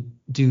which you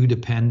do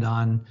depend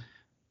on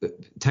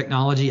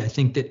technology. I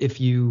think that if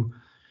you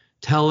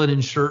tell an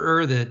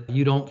insurer that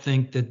you don't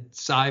think that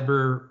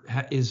cyber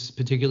is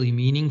particularly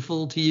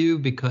meaningful to you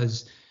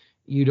because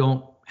you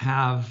don't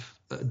have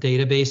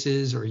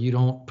databases or you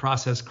don't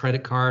process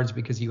credit cards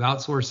because you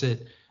outsource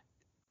it,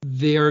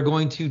 they are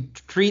going to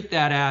treat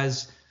that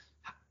as,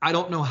 I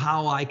don't know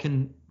how I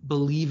can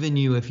believe in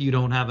you if you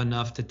don't have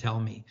enough to tell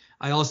me.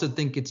 I also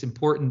think it's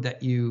important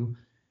that you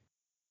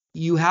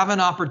have an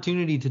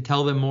opportunity to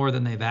tell them more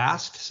than they've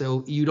asked.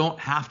 So you don't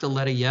have to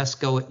let a yes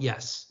go at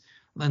yes.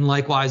 And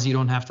likewise, you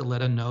don't have to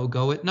let a no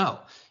go at no.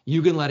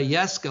 You can let a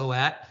yes go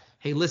at,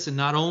 hey, listen,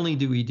 not only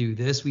do we do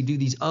this, we do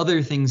these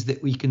other things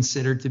that we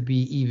consider to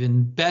be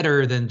even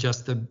better than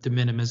just the de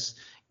minimis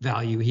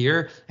value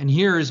here. And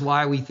here is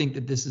why we think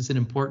that this is an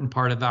important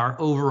part of our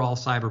overall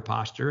cyber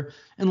posture.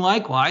 And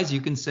likewise, you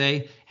can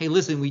say, hey,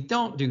 listen, we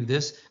don't do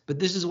this, but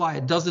this is why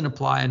it doesn't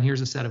apply. And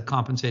here's a set of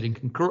compensating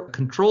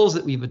controls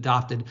that we've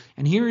adopted.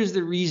 And here is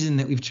the reason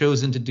that we've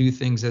chosen to do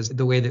things as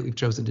the way that we've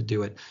chosen to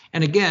do it.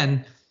 And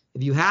again,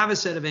 if you have a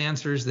set of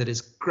answers that is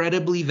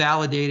credibly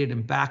validated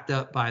and backed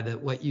up by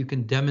what you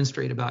can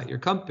demonstrate about your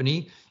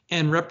company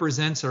and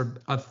represents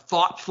a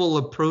thoughtful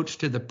approach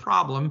to the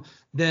problem,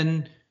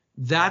 then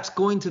that's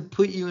going to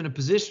put you in a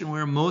position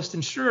where most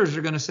insurers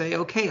are going to say,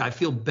 okay, I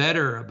feel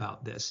better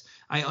about this.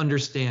 I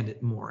understand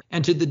it more.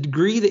 And to the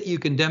degree that you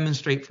can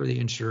demonstrate for the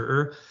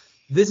insurer,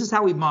 this is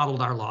how we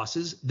modeled our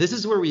losses. This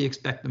is where we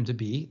expect them to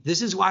be.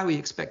 This is why we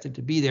expect it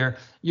to be there.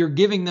 You're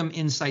giving them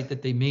insight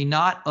that they may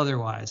not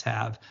otherwise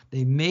have.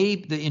 The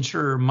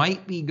insurer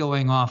might be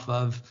going off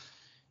of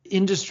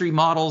industry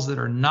models that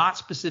are not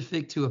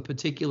specific to a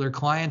particular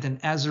client and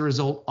as a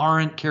result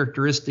aren't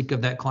characteristic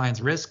of that client's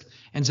risk.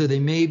 And so they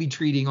may be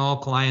treating all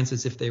clients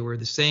as if they were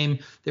the same.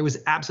 There was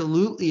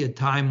absolutely a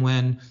time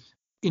when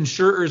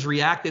insurers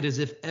reacted as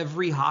if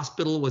every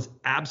hospital was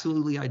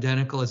absolutely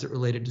identical as it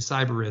related to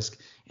cyber risk.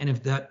 And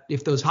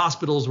if those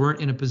hospitals weren't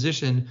in a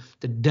position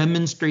to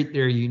demonstrate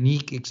their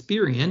unique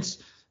experience,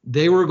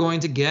 they were going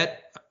to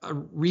get a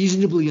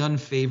reasonably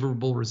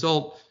unfavorable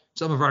result.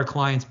 Some of our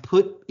clients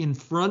put in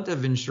front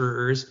of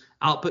insurers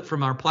output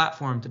from our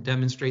platform to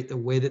demonstrate the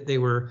way that they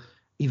were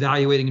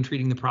evaluating and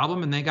treating the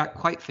problem, and they got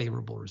quite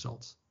favorable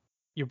results.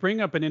 You bring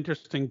up an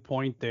interesting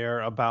point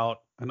there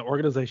about an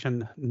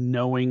organization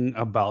knowing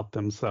about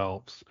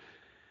themselves.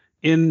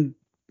 In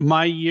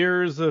my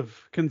years of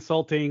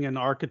consulting and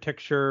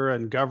architecture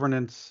and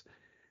governance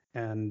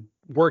and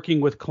working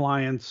with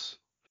clients,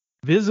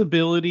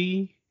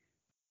 visibility,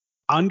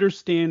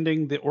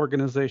 understanding the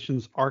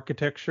organization's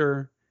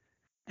architecture,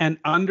 and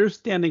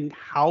understanding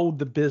how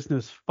the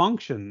business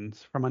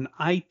functions from an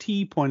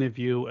IT point of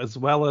view as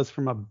well as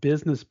from a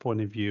business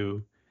point of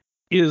view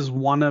is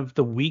one of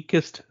the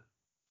weakest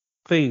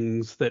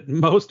things that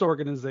most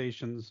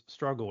organizations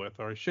struggle with,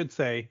 or I should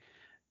say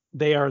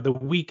they are the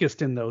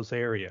weakest in those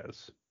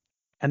areas.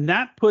 And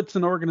that puts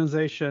an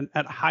organization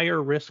at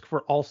higher risk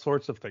for all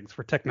sorts of things,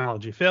 for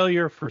technology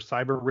failure, for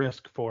cyber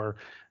risk, for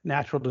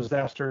natural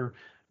disaster,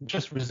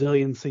 just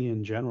resiliency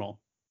in general.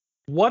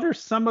 What are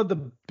some of the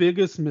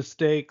biggest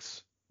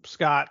mistakes,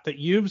 Scott, that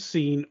you've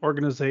seen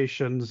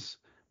organizations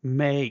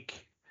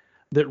make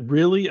that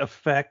really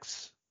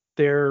affects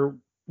their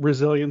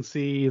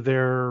resiliency,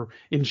 their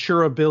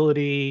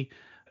insurability,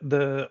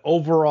 the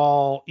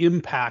overall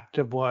impact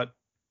of what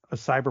a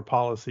cyber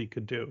policy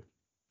could do?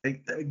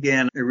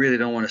 Again, I really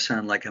don't want to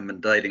sound like I'm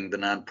indicting the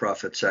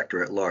nonprofit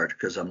sector at large,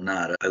 because I'm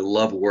not. I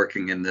love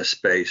working in this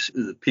space.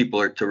 The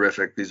people are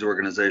terrific. These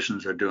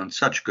organizations are doing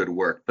such good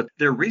work, but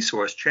they're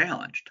resource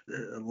challenged.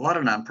 A lot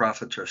of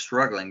nonprofits are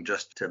struggling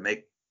just to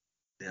make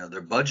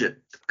their budget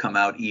come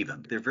out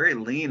even. They're very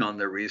lean on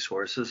their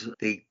resources.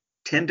 They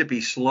tend to be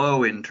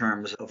slow in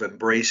terms of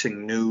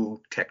embracing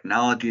new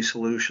technology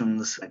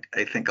solutions.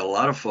 I think a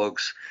lot of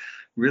folks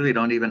really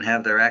don't even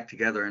have their act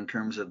together in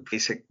terms of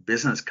basic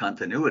business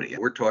continuity.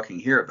 We're talking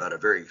here about a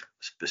very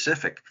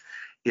specific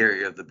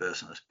area of the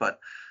business, but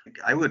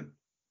I would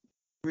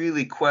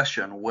really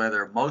question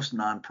whether most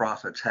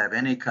nonprofits have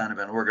any kind of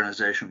an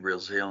organization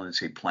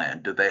resiliency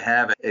plan. Do they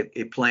have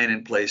a plan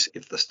in place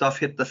if the stuff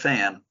hit the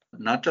fan?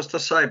 Not just a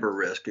cyber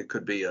risk. It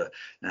could be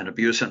an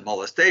abuse and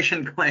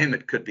molestation claim.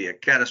 It could be a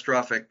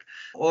catastrophic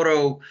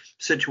auto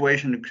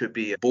situation. It could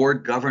be a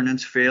board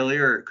governance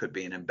failure. It could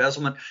be an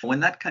embezzlement.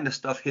 When that kind of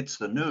stuff hits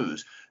the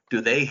news,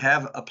 do they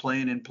have a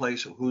plan in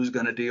place of who's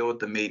going to deal with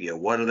the media?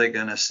 What are they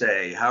going to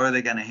say? How are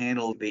they going to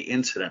handle the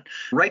incident?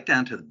 Right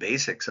down to the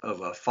basics of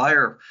a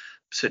fire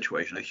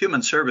situation. The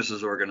human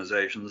services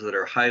organizations that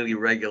are highly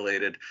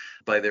regulated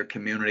by their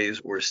communities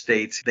or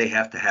states, they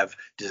have to have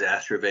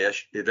disaster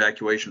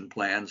evacuation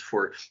plans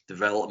for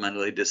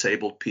developmentally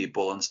disabled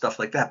people and stuff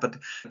like that. But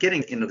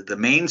getting into the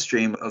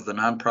mainstream of the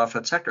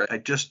nonprofit sector, I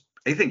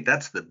think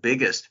that's the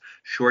biggest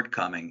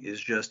shortcoming,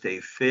 is just a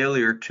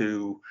failure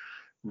to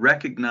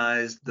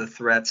recognize the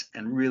threats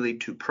and really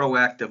to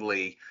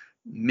proactively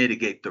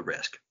mitigate the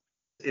risk.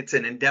 It's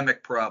an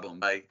endemic problem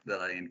that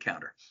I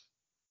encounter.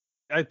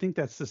 I think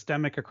that's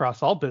systemic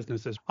across all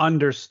businesses.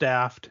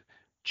 Understaffed,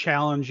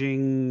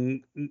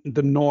 challenging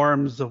the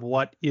norms of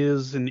what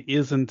is and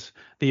isn't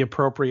the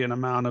appropriate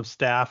amount of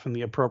staff and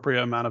the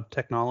appropriate amount of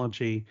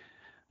technology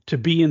to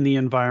be in the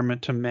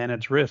environment to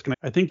manage risk. And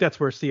I think that's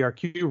where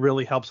CRQ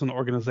really helps an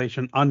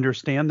organization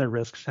understand their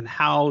risks and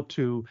how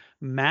to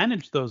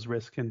manage those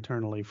risks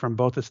internally from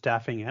both a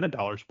staffing and a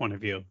dollars point of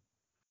view.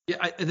 Yeah,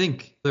 I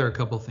think there are a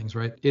couple of things,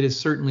 right? It is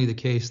certainly the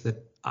case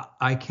that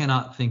I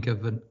cannot think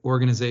of an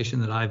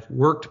organization that I've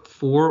worked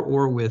for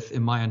or with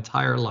in my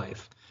entire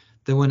life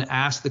that when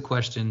asked the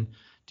question,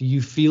 do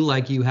you feel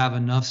like you have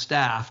enough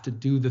staff to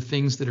do the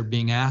things that are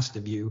being asked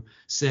of you,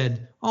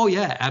 said, oh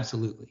yeah,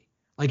 absolutely.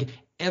 Like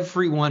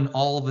everyone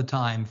all the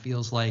time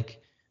feels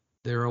like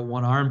they're a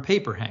one-armed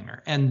paper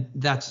hanger. And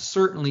that's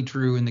certainly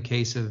true in the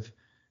case of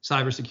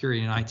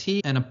cybersecurity and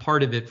IT. And a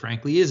part of it,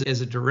 frankly, is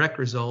as a direct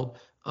result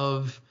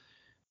of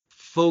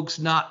folks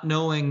not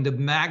knowing the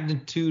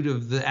magnitude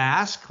of the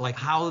ask, like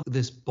how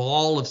this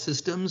ball of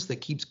systems that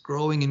keeps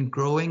growing and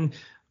growing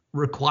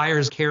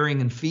requires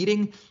caring and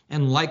feeding.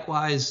 And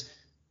likewise,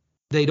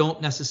 they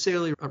don't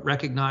necessarily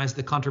recognize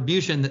the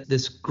contribution that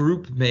this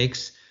group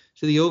makes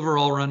to the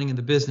overall running of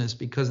the business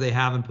because they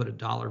haven't put a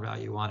dollar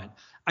value on it.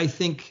 I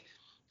think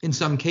in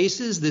some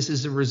cases, this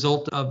is a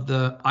result of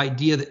the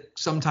idea that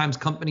sometimes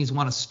companies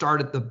want to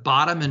start at the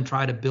bottom and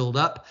try to build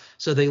up.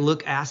 So they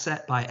look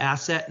asset by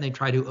asset and they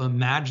try to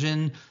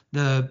imagine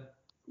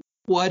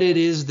what it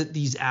is that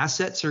these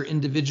assets are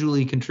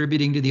individually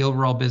contributing to the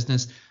overall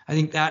business. I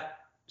think that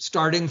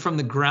starting from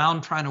the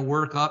ground, trying to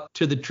work up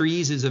to the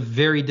trees is a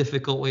very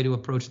difficult way to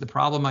approach the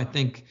problem. I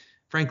think,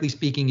 frankly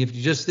speaking, if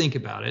you just think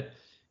about it,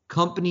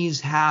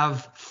 companies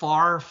have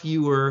far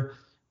fewer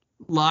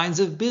lines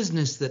of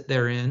business that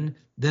they're in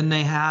than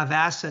they have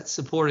assets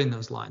supporting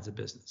those lines of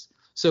business.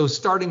 So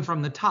starting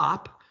from the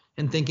top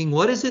and thinking,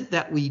 what is it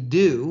that we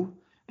do?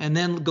 And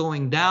then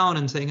going down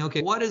and saying,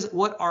 okay,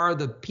 what are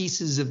the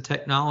pieces of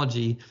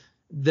technology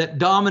that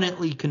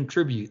dominantly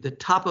contribute, that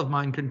top of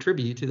mind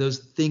contribute to those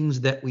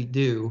things that we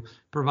do,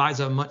 provides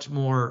a much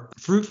more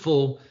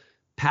fruitful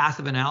path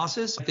of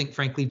analysis. I think,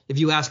 frankly, if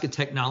you ask a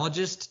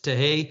technologist to,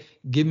 hey,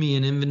 give me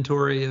an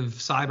inventory of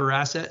cyber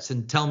assets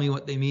and tell me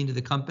what they mean to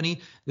the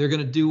company, they're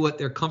going to do what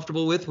they're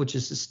comfortable with, which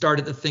is to start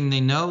at the thing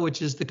they know,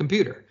 which is the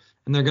computer.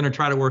 And they're going to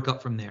try to work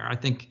up from there. I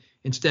think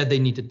instead they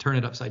need to turn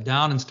it upside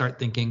down and start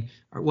thinking,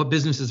 all right, what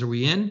businesses are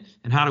we in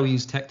and how do we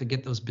use tech to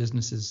get those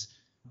businesses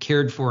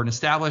cared for and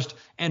established?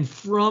 And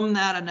from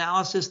that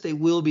analysis, they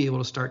will be able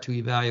to start to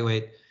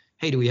evaluate,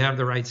 hey, do we have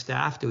the right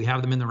staff? Do we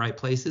have them in the right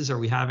places? Do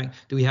we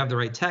have the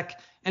right tech?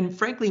 And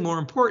frankly, more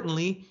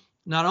importantly,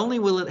 not only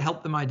will it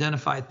help them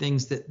identify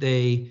things that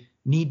they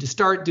need to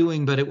start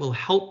doing, but it will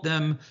help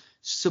them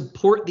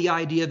support the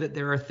idea that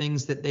there are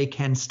things that they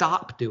can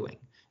stop doing.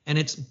 And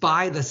it's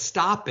by the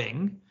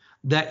stopping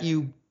that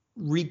you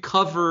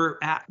recover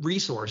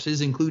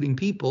resources, including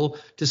people,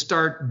 to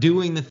start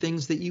doing the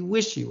things that you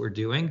wish you were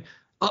doing.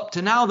 Up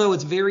to now, though,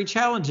 it's very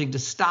challenging to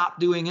stop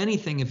doing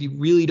anything if you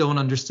really don't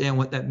understand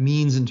what that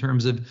means in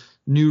terms of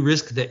new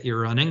risk that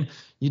you're running.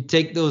 You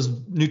take those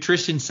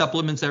nutrition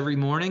supplements every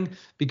morning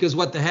because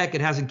what the heck,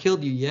 it hasn't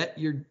killed you yet.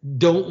 You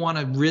don't want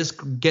to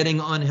risk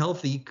getting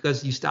unhealthy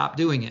because you stopped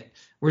doing it.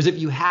 Whereas if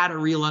you had a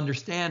real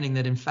understanding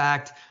that, in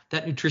fact,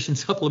 that nutrition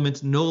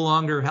supplement's no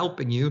longer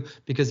helping you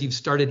because you've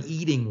started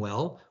eating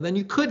well, then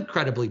you could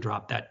credibly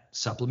drop that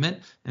supplement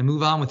and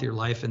move on with your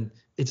life. And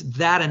it's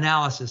that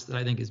analysis that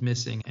I think is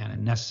missing and a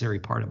necessary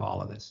part of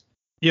all of this.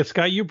 Yeah,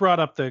 Scott, you brought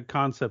up the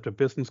concept of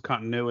business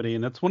continuity,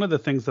 and that's one of the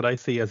things that I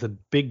see as a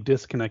big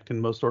disconnect in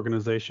most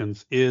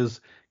organizations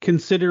is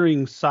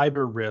considering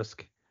cyber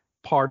risk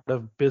part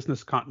of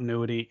business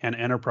continuity and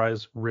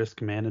enterprise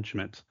risk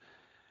management.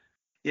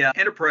 Yeah,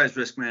 enterprise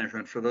risk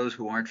management, for those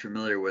who aren't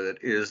familiar with it,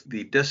 is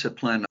the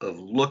discipline of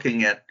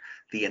looking at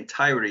the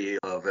entirety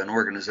of an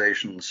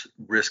organization's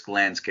risk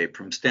landscape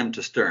from stem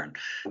to stern.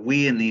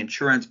 We in the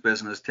insurance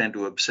business tend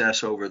to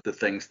obsess over the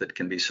things that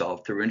can be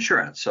solved through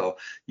insurance. So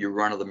your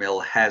run-of-the-mill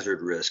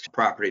hazard risks,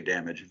 property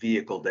damage,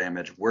 vehicle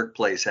damage,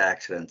 workplace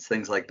accidents,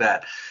 things like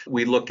that.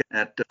 We look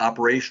at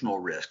operational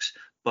risks.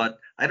 But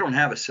I don't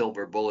have a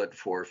silver bullet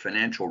for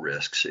financial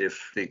risks.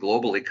 If the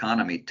global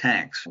economy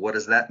tanks, what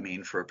does that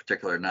mean for a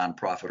particular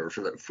nonprofit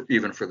or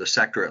even for the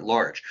sector at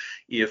large?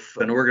 If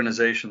an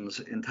organization's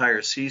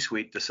entire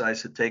C-suite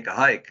decides to take a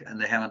hike and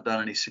they haven't done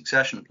any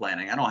succession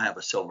planning, I don't have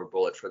a silver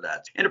bullet for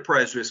that.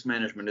 Enterprise risk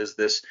management is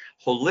this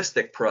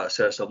holistic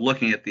process of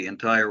looking at the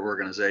entire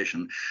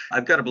organization.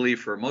 I've got to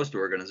believe for most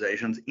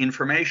organizations,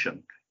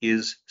 information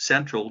is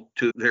central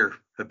to their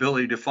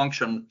ability to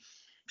function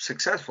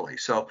successfully.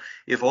 So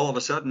if all of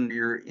a sudden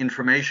your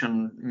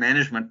information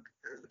management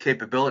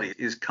capability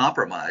is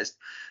compromised,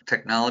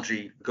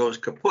 technology goes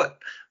kaput,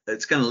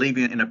 it's going to leave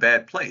you in a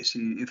bad place.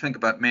 You think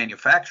about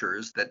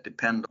manufacturers that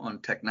depend on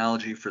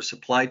technology for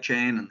supply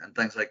chain and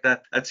things like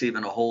that. That's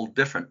even a whole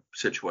different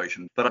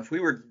situation. But if we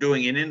were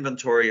doing an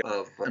inventory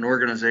of an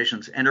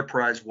organization's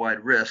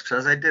enterprise-wide risks,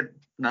 as I did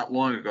not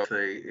long ago with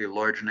a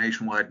large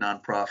nationwide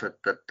nonprofit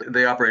that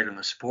they operate in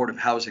the supportive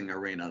housing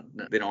arena.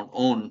 They don't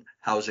own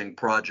housing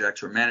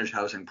projects or manage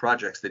housing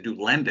projects. They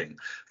do lending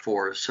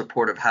for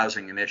supportive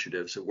housing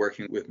initiatives,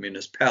 working with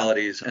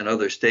municipalities and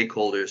other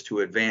stakeholders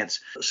to advance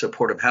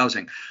supportive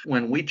housing.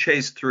 When we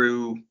chased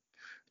through,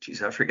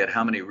 I forget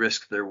how many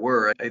risks there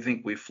were. I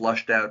think we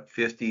flushed out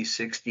 50,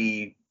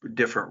 60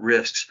 different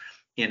risks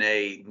in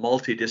a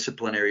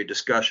multidisciplinary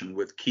discussion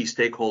with key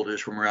stakeholders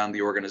from around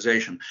the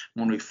organization.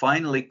 When we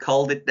finally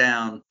culled it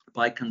down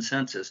by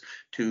consensus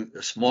to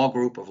a small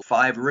group of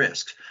 5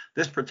 risks,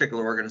 this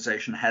particular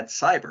organization had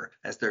cyber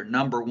as their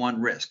number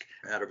one risk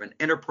out of an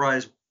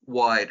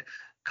enterprise-wide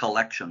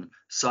collection,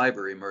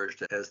 cyber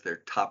emerged as their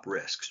top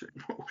risks.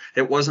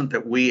 It wasn't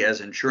that we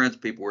as insurance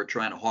people were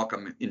trying to hawk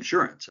them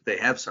insurance. They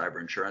have cyber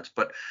insurance,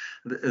 but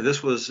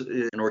this was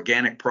an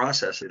organic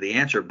process. The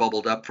answer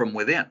bubbled up from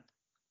within.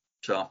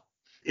 So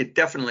it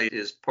definitely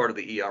is part of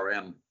the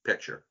ERM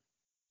picture.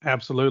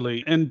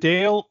 Absolutely. And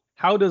Dale,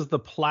 how does the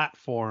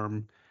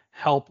platform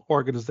help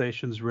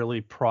organizations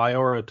really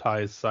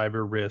prioritize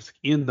cyber risk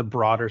in the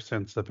broader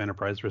sense of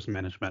enterprise risk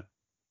management?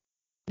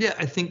 Yeah,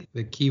 I think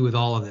the key with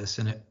all of this,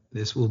 and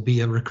this will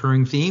be a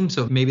recurring theme,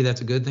 so maybe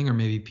that's a good thing, or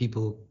maybe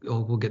people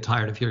will get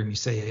tired of hearing me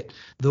say it.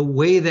 The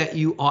way that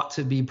you ought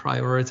to be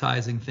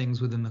prioritizing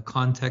things within the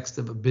context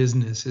of a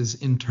business is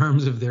in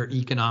terms of their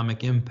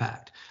economic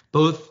impact,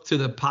 both to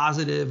the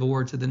positive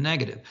or to the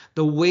negative.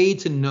 The way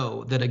to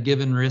know that a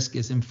given risk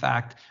is in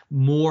fact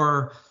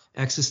more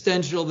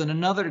existential than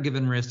another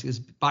given risk is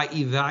by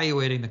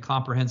evaluating the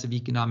comprehensive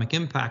economic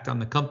impact on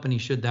the company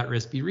should that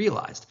risk be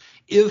realized.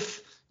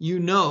 If you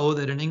know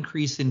that an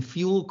increase in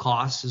fuel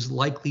costs is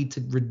likely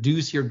to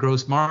reduce your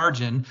gross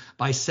margin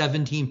by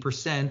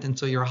 17%, and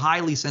so you're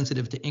highly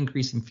sensitive to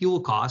increasing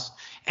fuel costs,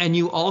 and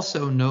you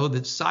also know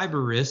that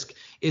cyber risk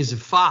is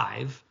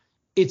 5,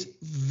 it's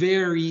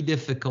very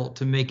difficult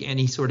to make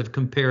any sort of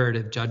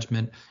comparative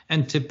judgment,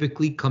 and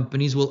typically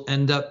companies will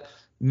end up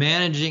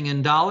managing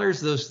in dollars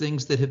those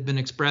things that have been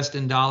expressed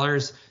in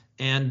dollars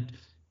and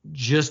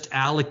just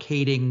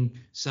allocating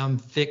some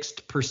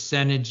fixed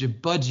percentage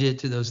of budget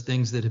to those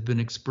things that have been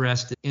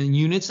expressed in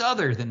units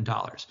other than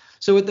dollars.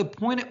 So at the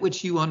point at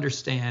which you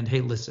understand, hey,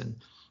 listen,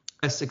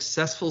 a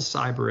successful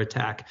cyber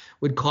attack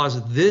would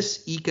cause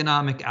this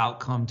economic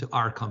outcome to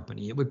our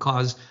company. It would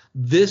cause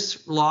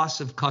this loss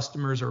of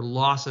customers or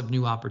loss of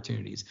new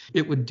opportunities.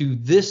 It would do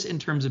this in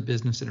terms of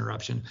business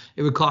interruption.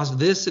 It would cause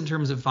this in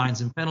terms of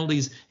fines and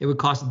penalties. It would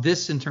cost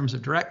this in terms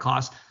of direct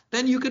costs.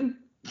 Then you can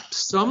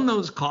sum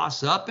those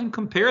costs up and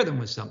compare them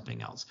with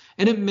something else.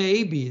 And it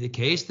may be the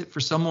case that for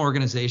some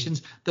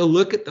organizations, they'll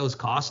look at those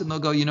costs and they'll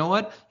go, you know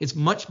what? It's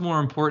much more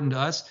important to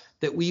us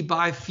that we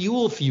buy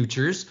fuel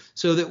futures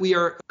so that we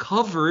are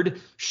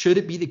covered should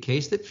it be the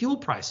case that fuel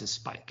prices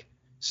spike.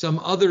 Some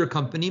other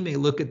company may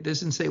look at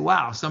this and say,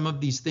 wow, some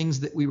of these things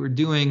that we were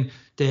doing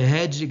to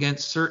hedge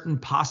against certain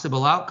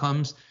possible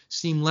outcomes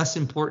seem less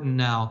important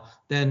now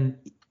than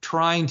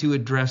trying to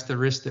address the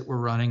risk that we're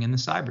running in the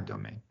cyber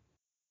domain.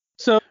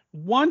 So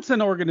once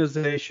an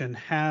organization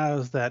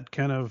has that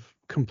kind of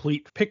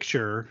complete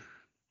picture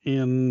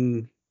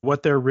in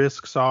what their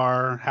risks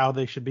are, how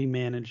they should be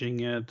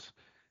managing it,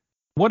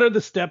 what are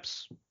the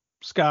steps,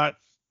 Scott,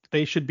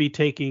 they should be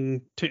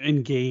taking to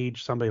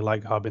engage somebody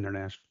like Hub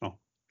International?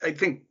 I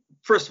think,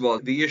 first of all,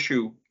 the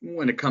issue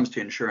when it comes to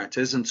insurance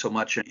isn't so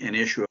much an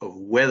issue of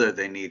whether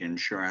they need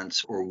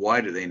insurance or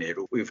why do they need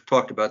it. We've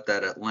talked about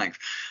that at length.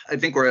 I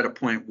think we're at a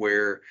point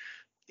where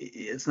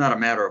it's not a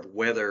matter of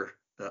whether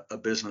a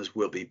business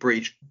will be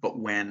breached, but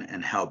when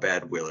and how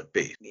bad will it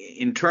be?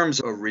 In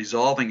terms of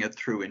resolving it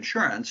through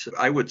insurance,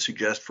 I would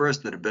suggest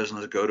first that a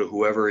business go to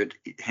whoever it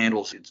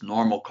handles its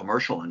normal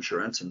commercial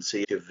insurance and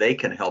see if they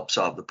can help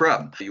solve the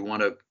problem. You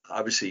want to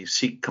obviously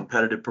seek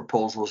competitive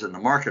proposals in the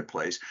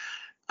marketplace.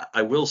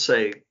 I will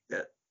say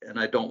that, and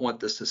I don't want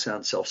this to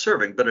sound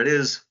self-serving, but it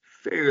is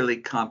fairly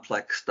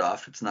complex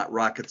stuff. It's not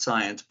rocket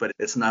science, but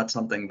it's not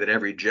something that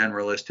every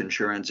generalist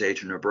insurance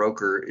agent or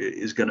broker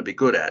is going to be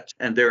good at.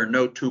 And there are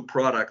no two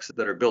products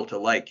that are built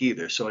alike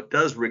either. So it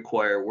does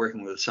require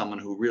working with someone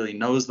who really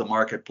knows the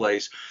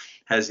marketplace,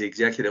 has the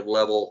executive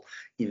level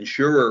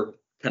insurer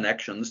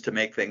connections to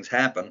make things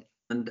happen.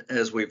 And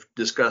as we've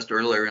discussed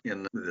earlier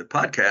in the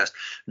podcast,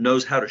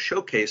 knows how to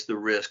showcase the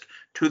risk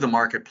to the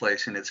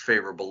marketplace in its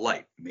favorable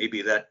light.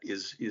 Maybe that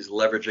is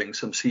leveraging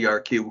some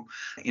CRQ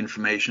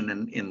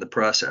information in the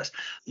process.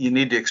 You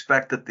need to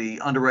expect that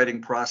the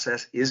underwriting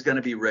process is going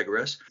to be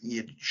rigorous.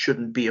 You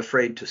shouldn't be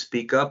afraid to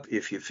speak up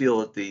if you feel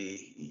that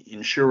the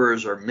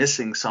insurers are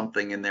missing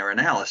something in their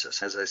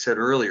analysis. As I said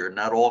earlier,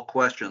 not all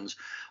questions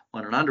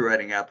on an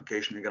underwriting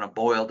application are going to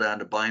boil down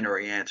to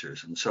binary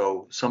answers. And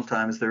so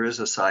sometimes there is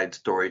a side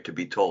story to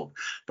be told.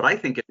 But I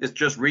think it's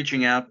just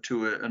reaching out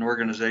to an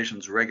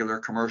organization's regular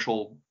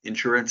commercial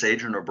insurance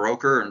agent or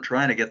broker and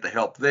trying to get the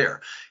help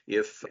there.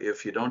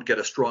 If you don't get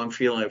a strong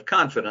feeling of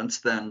confidence,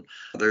 then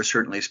there's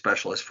certainly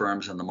specialist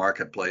firms in the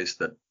marketplace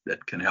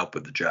that can help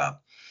with the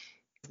job.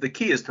 The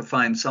key is to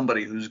find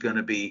somebody who's going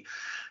to be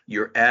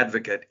your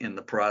advocate in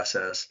the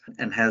process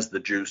and has the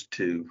juice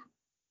to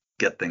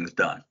get things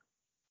done.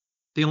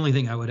 The only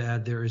thing I would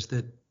add there is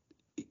that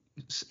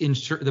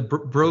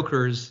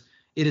brokers,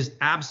 it is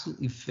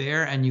absolutely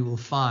fair, and you will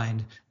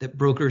find that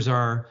brokers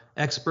are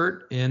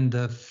expert in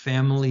the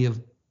family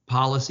of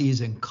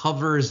policies and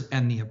covers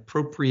and the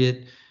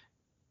appropriate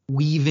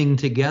weaving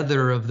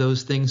together of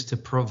those things to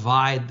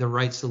provide the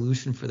right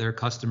solution for their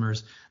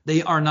customers.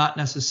 They are not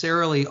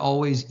necessarily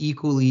always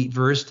equally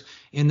versed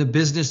in the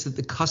business that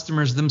the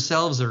customers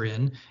themselves are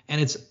in, and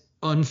it's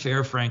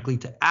unfair, frankly,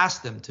 to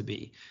ask them to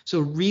be. So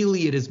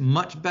really, it is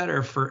much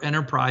better for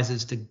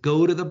enterprises to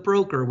go to the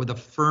broker with a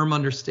firm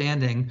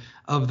understanding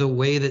of the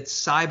way that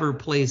cyber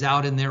plays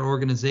out in their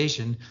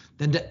organization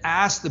than to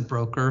ask the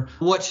broker,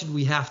 what should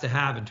we have to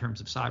have in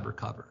terms of cyber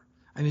cover?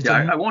 I mean,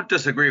 I won't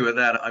disagree with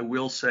that. I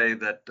will say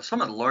that some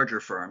of the larger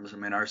firms, I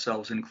mean,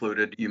 ourselves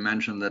included, you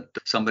mentioned that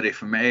somebody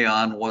from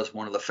Aon was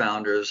one of the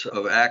founders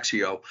of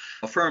Axio.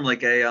 A firm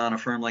like Aon, a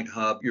firm like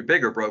Hub, your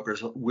bigger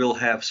brokers will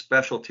have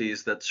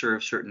specialties that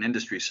serve certain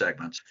industry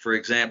segments. For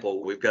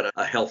example, we've got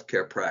a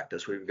healthcare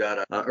practice, we've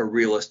got a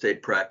real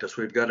estate practice,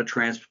 we've got a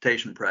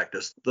transportation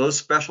practice. Those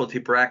specialty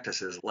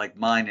practices, like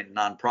mine in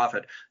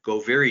nonprofit, go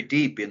very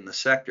deep in the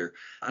sector.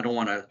 I don't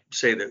want to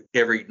say that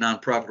every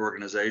nonprofit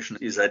organization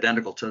is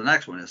identical to the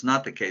next one. It's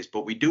not the case,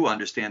 but we do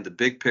understand the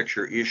big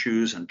picture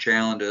issues and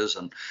challenges,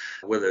 and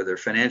whether they're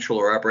financial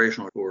or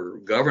operational or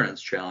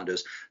governance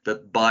challenges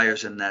that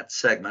buyers in that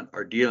segment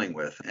are dealing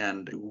with.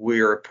 And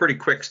we're a pretty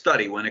quick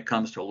study when it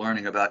comes to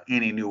learning about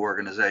any new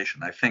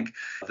organization. I think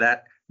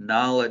that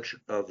knowledge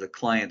of the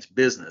client's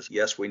business.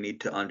 Yes, we need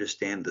to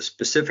understand the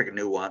specific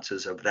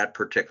nuances of that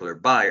particular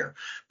buyer.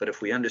 But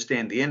if we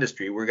understand the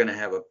industry, we're going to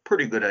have a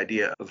pretty good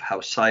idea of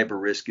how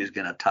cyber risk is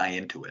going to tie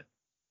into it.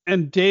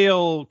 And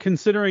Dale,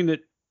 considering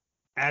that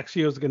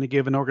Axio is going to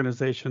give an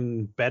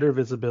organization better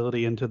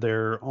visibility into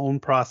their own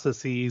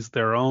processes,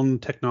 their own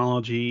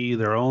technology,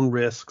 their own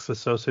risks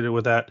associated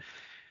with that,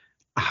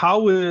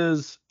 how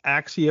is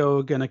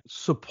Axio going to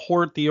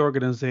support the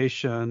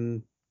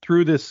organization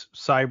through this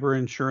cyber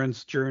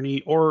insurance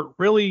journey, or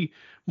really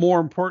more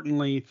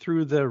importantly,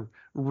 through the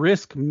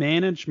risk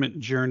management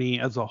journey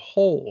as a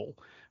whole?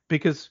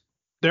 Because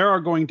there are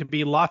going to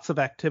be lots of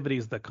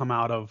activities that come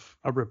out of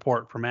a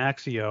report from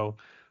Axio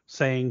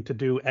saying to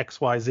do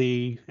X, Y,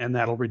 Z, and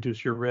that'll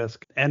reduce your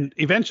risk. And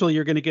eventually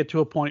you're going to get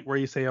to a point where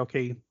you say,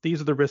 okay, these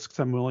are the risks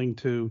I'm willing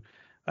to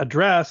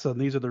address, and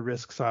these are the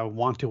risks I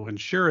want to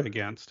insure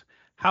against.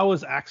 How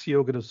is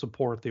Axio going to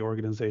support the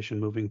organization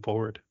moving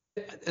forward?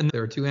 And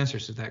there are two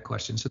answers to that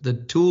question. So the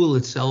tool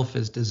itself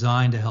is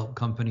designed to help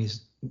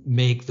companies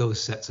make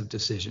those sets of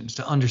decisions,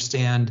 to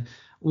understand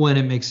when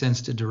it makes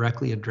sense to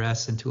directly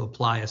address and to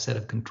apply a set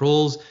of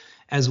controls,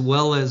 as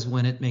well as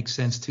when it makes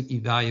sense to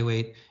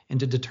evaluate and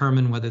to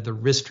determine whether the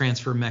risk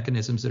transfer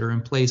mechanisms that are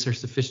in place are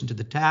sufficient to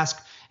the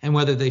task and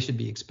whether they should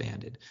be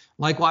expanded.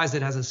 Likewise,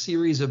 it has a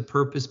series of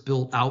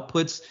purpose-built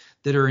outputs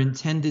that are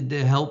intended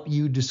to help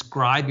you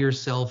describe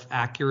yourself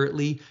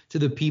accurately to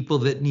the people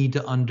that need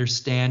to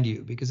understand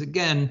you. Because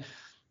again,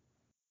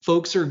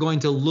 folks are going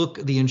to look,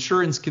 the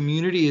insurance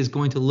community is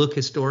going to look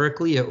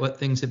historically at what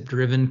things have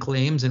driven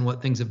claims and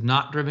what things have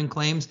not driven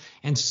claims.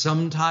 And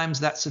sometimes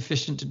that's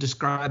sufficient to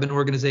describe an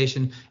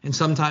organization. And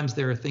sometimes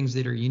there are things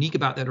that are unique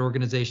about that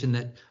organization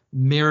that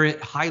merit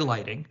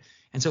highlighting.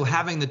 And so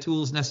having the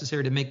tools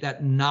necessary to make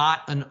that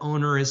not an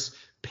onerous,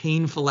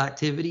 painful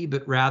activity,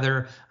 but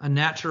rather a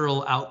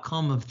natural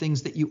outcome of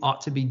things that you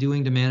ought to be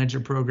doing to manage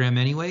your program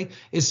anyway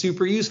is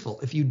super useful.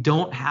 If you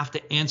don't have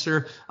to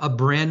answer a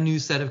brand new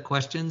set of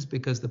questions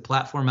because the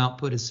platform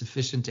output is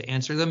sufficient to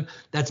answer them,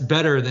 that's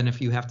better than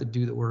if you have to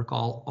do the work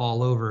all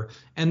over.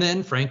 And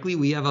then frankly,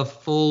 we have a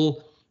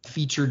full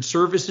featured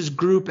services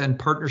group and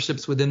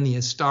partnerships within the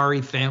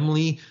Astari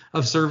family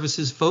of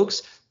services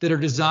folks that are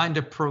designed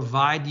to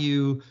provide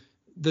you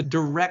the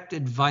direct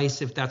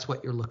advice if that's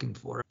what you're looking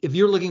for. If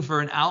you're looking for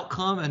an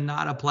outcome and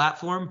not a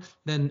platform,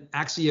 then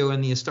Axio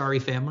and the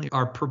Astari family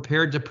are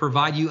prepared to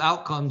provide you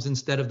outcomes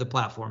instead of the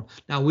platform.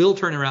 Now, we'll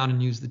turn around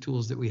and use the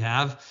tools that we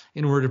have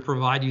in order to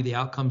provide you the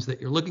outcomes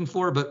that you're looking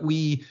for, but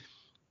we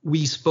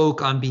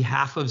spoke on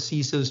behalf of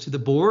CISOs to the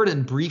board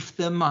and briefed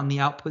them on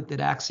the output that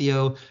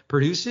Axio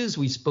produces.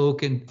 We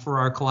spoke for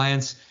our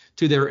clients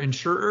to their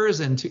insurers,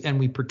 and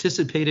we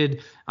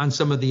participated on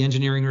some of the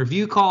engineering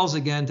review calls,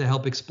 again, to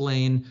help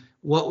explain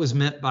what was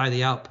meant by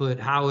the output,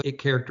 how it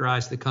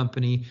characterized the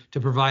company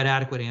to provide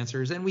adequate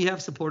answers. And we have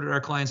supported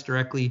our clients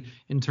directly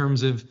in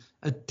terms of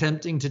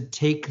attempting to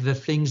take the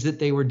things that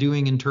they were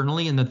doing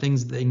internally and the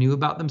things that they knew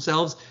about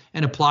themselves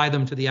and apply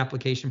them to the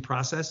application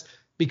process,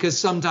 because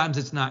sometimes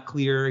it's not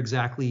clear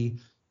exactly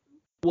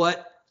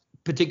what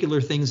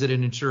particular things that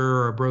an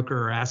insurer or a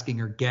broker are asking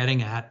or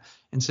getting at.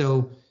 And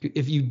so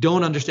if you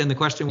don't understand the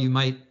question, you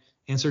might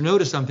answer no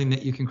to something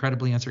that you can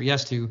credibly answer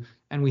yes to.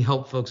 And we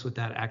help folks with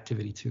that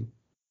activity too.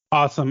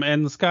 Awesome.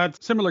 And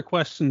Scott, similar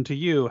question to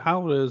you.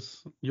 How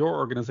does your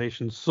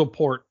organization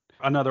support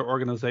another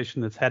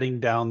organization that's heading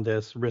down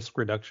this risk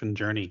reduction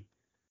journey?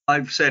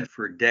 I've said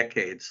for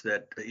decades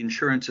that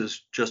insurance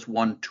is just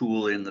one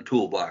tool in the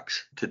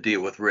toolbox to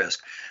deal with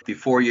risk.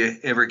 Before you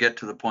ever get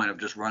to the point of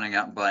just running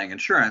out and buying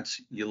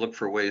insurance, you look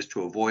for ways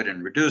to avoid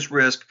and reduce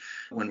risk.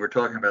 When we're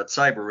talking about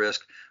cyber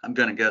risk, I'm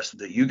going to guess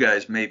that you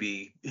guys may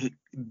be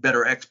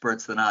better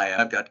experts than I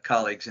am. I've got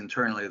colleagues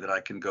internally that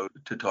I can go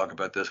to talk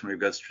about this, and we've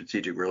got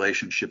strategic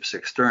relationships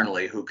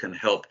externally who can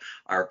help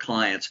our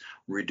clients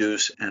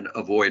reduce and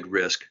avoid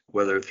risk,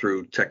 whether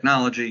through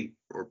technology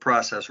or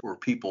process or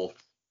people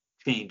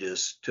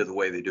changes to the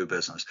way they do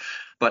business.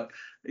 But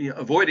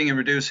avoiding and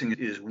reducing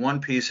is one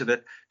piece of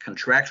it.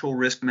 Contractual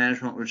risk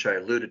management, which I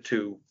alluded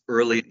to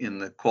early in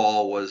the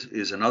call,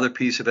 is another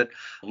piece of it.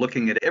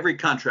 Looking at every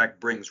contract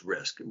brings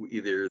risk.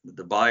 Either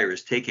the buyer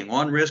is taking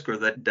on risk or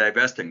that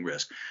divesting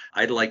risk.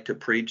 I'd like to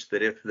preach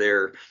that if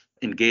they're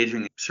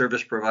engaging a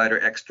service provider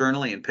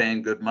externally and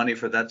paying good money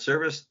for that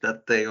service,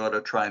 that they ought to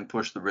try and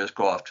push the risk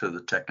off to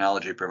the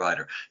technology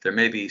provider. There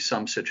may be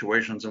some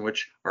situations in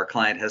which our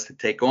client has to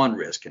take on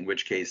risk, in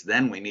which case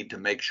then we need to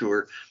make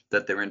sure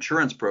that their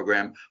insurance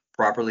program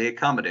properly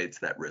accommodates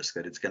that risk,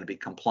 that it's going to be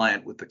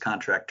compliant with the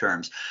contract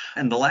terms.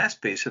 And the last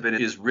piece of it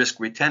is risk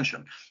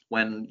retention.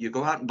 When you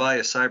go out and buy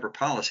a cyber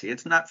policy,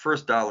 it's not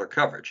first dollar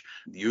coverage.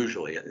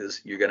 Usually it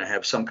is, you're going to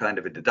have some kind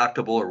of a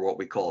deductible or what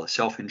we call a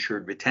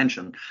self-insured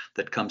retention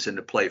that comes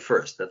into play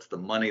first. That's the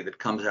money that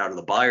comes out of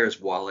the buyer's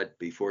wallet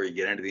before you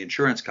get into the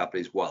insurance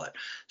company's wallet.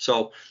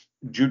 So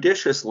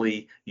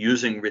judiciously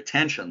using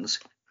retentions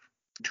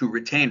to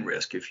retain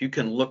risk. If you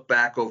can look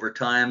back over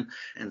time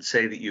and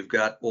say that you've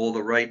got all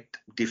the right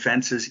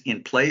defenses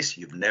in place,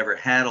 you've never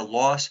had a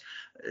loss,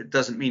 it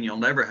doesn't mean you'll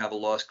never have a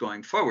loss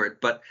going forward,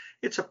 but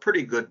it's a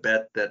pretty good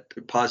bet that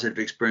the positive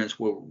experience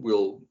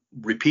will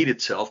repeat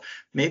itself.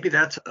 Maybe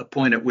that's a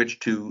point at which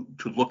to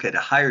look at a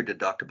higher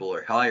deductible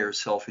or higher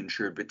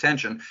self-insured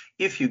retention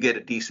if you get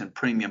a decent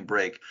premium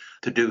break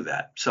to do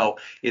that. So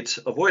it's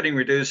avoiding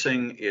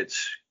reducing,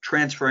 it's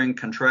transferring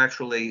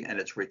contractually, and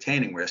it's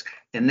retaining risk.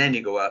 And then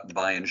you go out and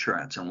buy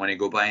insurance. And when you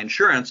go buy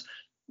insurance,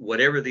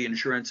 whatever the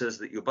insurance is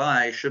that you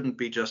buy shouldn't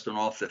be just an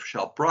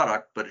off-the-shelf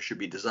product, but it should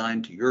be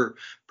designed to your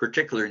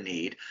particular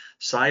need.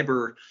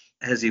 Cyber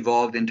has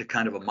evolved into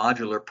kind of a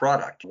modular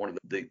product. One of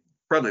the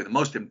probably the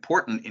most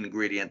important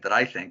ingredient that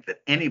I think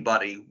that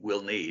anybody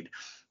will need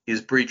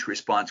is breach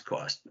response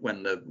cost.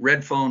 When the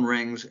red phone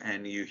rings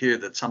and you hear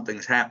that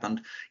something's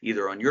happened,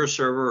 either on your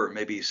server or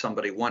maybe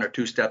somebody one or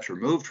two steps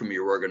removed from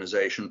your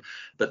organization,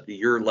 but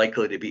you're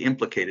likely to be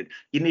implicated,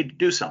 you need to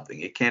do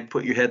something. You can't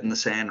put your head in the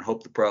sand and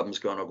hope the problem's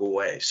going to go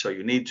away. So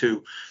you need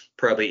to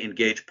probably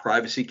engage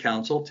privacy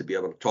counsel to be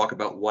able to talk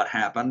about what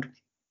happened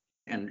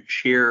and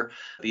share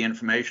the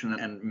information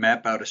and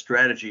map out a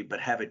strategy,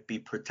 but have it be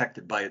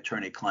protected by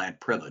attorney-client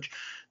privilege.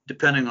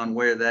 Depending on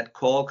where that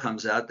call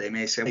comes out, they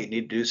may say, you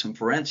need to do some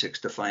forensics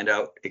to find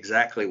out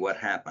exactly what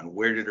happened.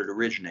 Where did it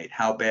originate?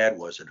 How bad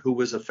was it? Who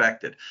was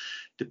affected?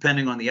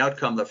 Depending on the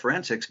outcome of the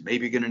forensics,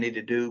 maybe you're going to need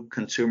to do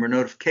consumer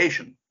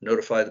notification,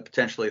 notify the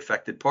potentially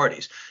affected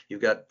parties.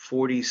 You've got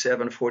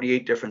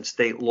 48 different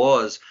state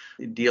laws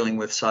dealing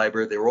with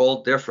cyber. They're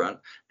all different.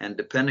 And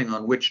depending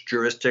on which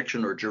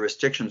jurisdiction or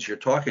jurisdictions you're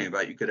talking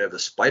about, you could have a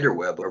spider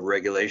web of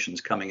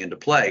regulations coming into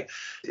play.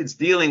 It's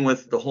dealing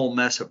with the whole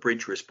mess of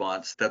breach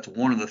response. That's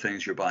one of the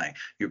things you're buying.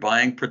 You're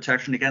buying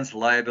protection against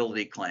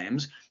liability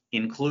claims,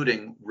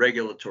 including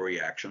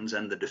regulatory actions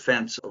and the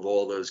defense of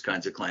all those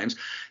kinds of claims.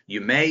 You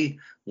may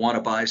want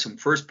to buy some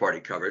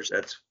first-party coverage.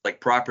 That's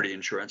like property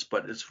insurance,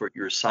 but it's for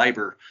your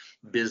cyber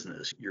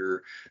business,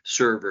 your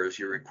servers,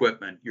 your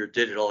equipment, your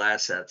digital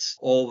assets,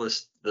 all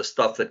the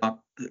stuff that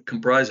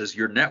comprises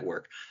your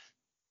network.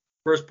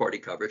 First-party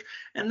coverage.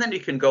 And then you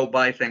can go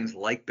buy things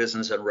like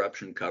business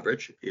interruption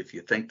coverage. If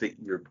you think that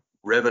your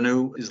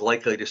revenue is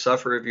likely to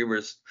suffer if you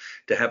were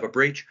to have a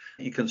breach,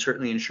 you can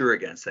certainly insure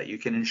against that. You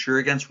can insure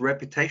against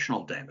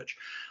reputational damage.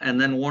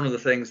 And then one of the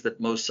things that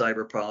most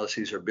cyber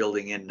policies are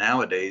building in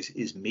nowadays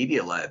is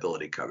media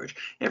liability coverage.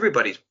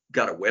 Everybody's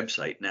got a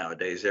website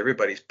nowadays.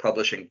 Everybody's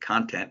publishing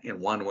content in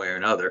one way or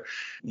another.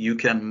 You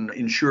can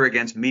insure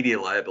against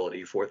media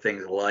liability for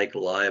things like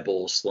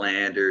libel,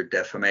 slander,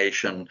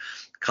 defamation,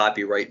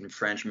 copyright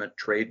infringement,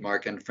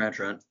 trademark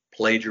infringement,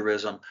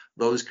 plagiarism,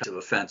 those kinds of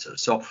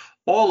offenses. So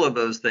all of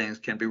those things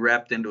can be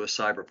wrapped into a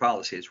cyber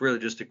policy. It's really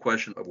just a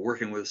question of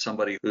working with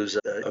somebody who's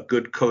a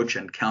good coach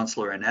and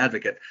counselor and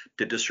advocate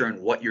to discern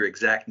what your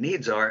exact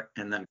needs are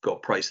and then go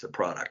price the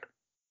product.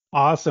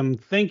 Awesome.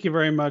 Thank you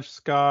very much,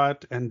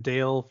 Scott and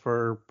Dale,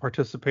 for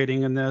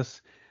participating in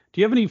this.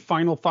 Do you have any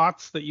final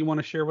thoughts that you want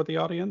to share with the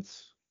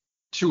audience?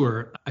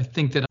 Sure. I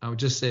think that I would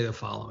just say the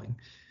following.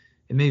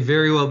 It may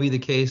very well be the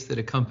case that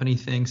a company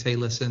thinks, hey,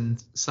 listen,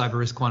 cyber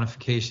risk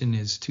quantification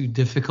is too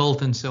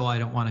difficult, and so I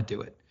don't want to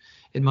do it.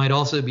 It might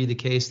also be the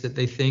case that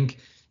they think,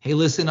 hey,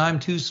 listen, I'm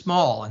too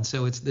small, and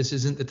so this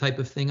isn't the type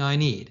of thing I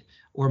need.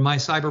 Or my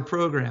cyber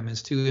program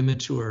is too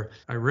immature.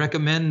 I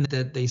recommend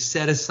that they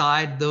set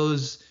aside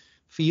those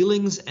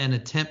feelings and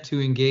attempt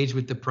to engage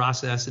with the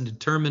process and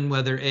determine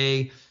whether,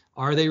 A,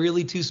 are they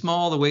really too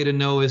small? The way to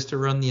know is to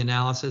run the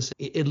analysis,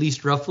 at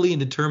least roughly, and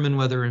determine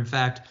whether, in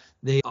fact,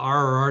 they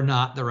are or are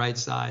not the right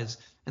size.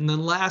 And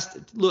then last,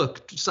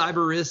 look,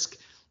 cyber risk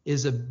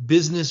is a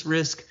business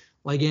risk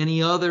like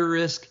any other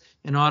risk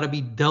and ought to be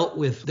dealt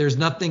with. There's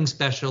nothing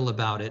special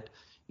about it.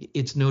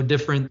 It's no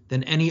different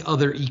than any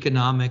other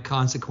economic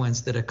consequence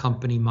that a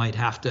company might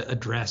have to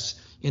address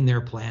in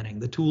their planning.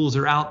 The tools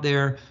are out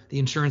there, the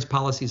insurance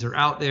policies are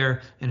out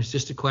there, and it's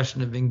just a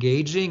question of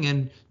engaging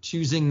and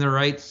choosing the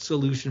right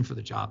solution for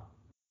the job.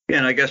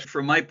 And I guess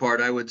for my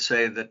part, I would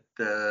say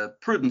that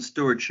prudent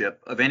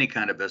stewardship of any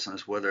kind of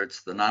business, whether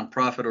it's the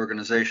nonprofit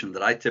organization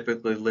that I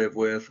typically live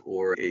with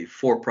or a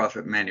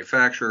for-profit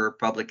manufacturer,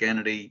 public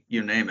entity,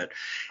 you name it,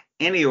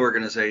 any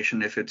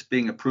organization, if it's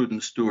being a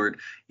prudent steward,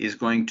 is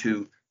going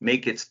to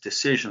make its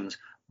decisions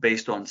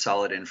based on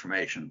solid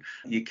information.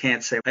 You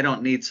can't say, I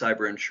don't need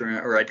cyber insurance,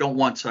 or I don't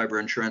want cyber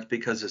insurance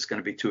because it's going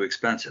to be too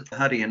expensive.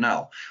 How do you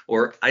know?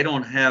 Or I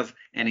don't have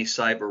any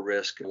cyber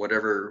risk,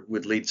 whatever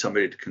would lead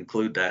somebody to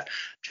conclude that.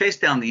 Chase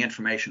down the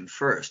information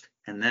first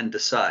and then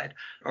decide.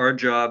 Our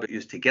job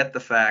is to get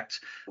the facts.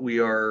 We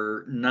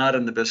are not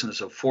in the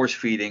business of force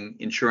feeding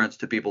insurance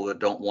to people that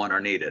don't want or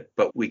need it,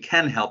 but we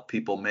can help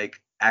people make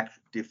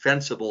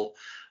defensible,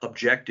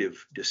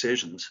 objective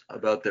decisions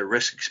about their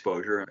risk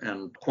exposure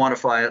and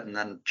quantify it and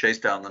then chase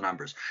down the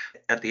numbers.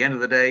 At the end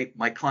of the day,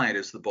 my client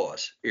is the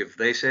boss. If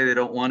they say they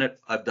don't want it,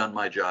 I've done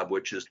my job,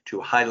 which is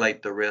to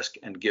highlight the risk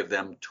and give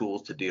them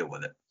tools to deal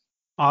with it.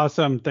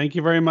 Awesome. Thank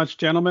you very much,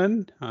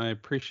 gentlemen. I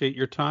appreciate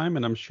your time,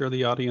 and I'm sure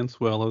the audience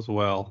will as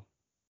well.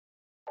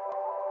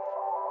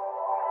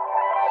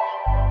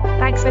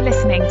 Thanks for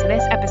listening to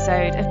this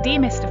episode of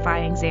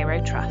Demystifying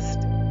Zero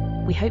Trust.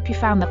 We hope you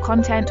found the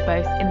content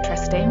both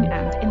interesting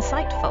and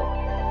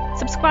insightful.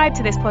 Subscribe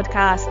to this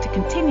podcast to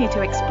continue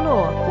to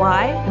explore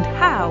why and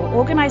how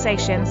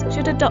organizations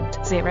should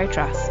adopt zero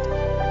trust.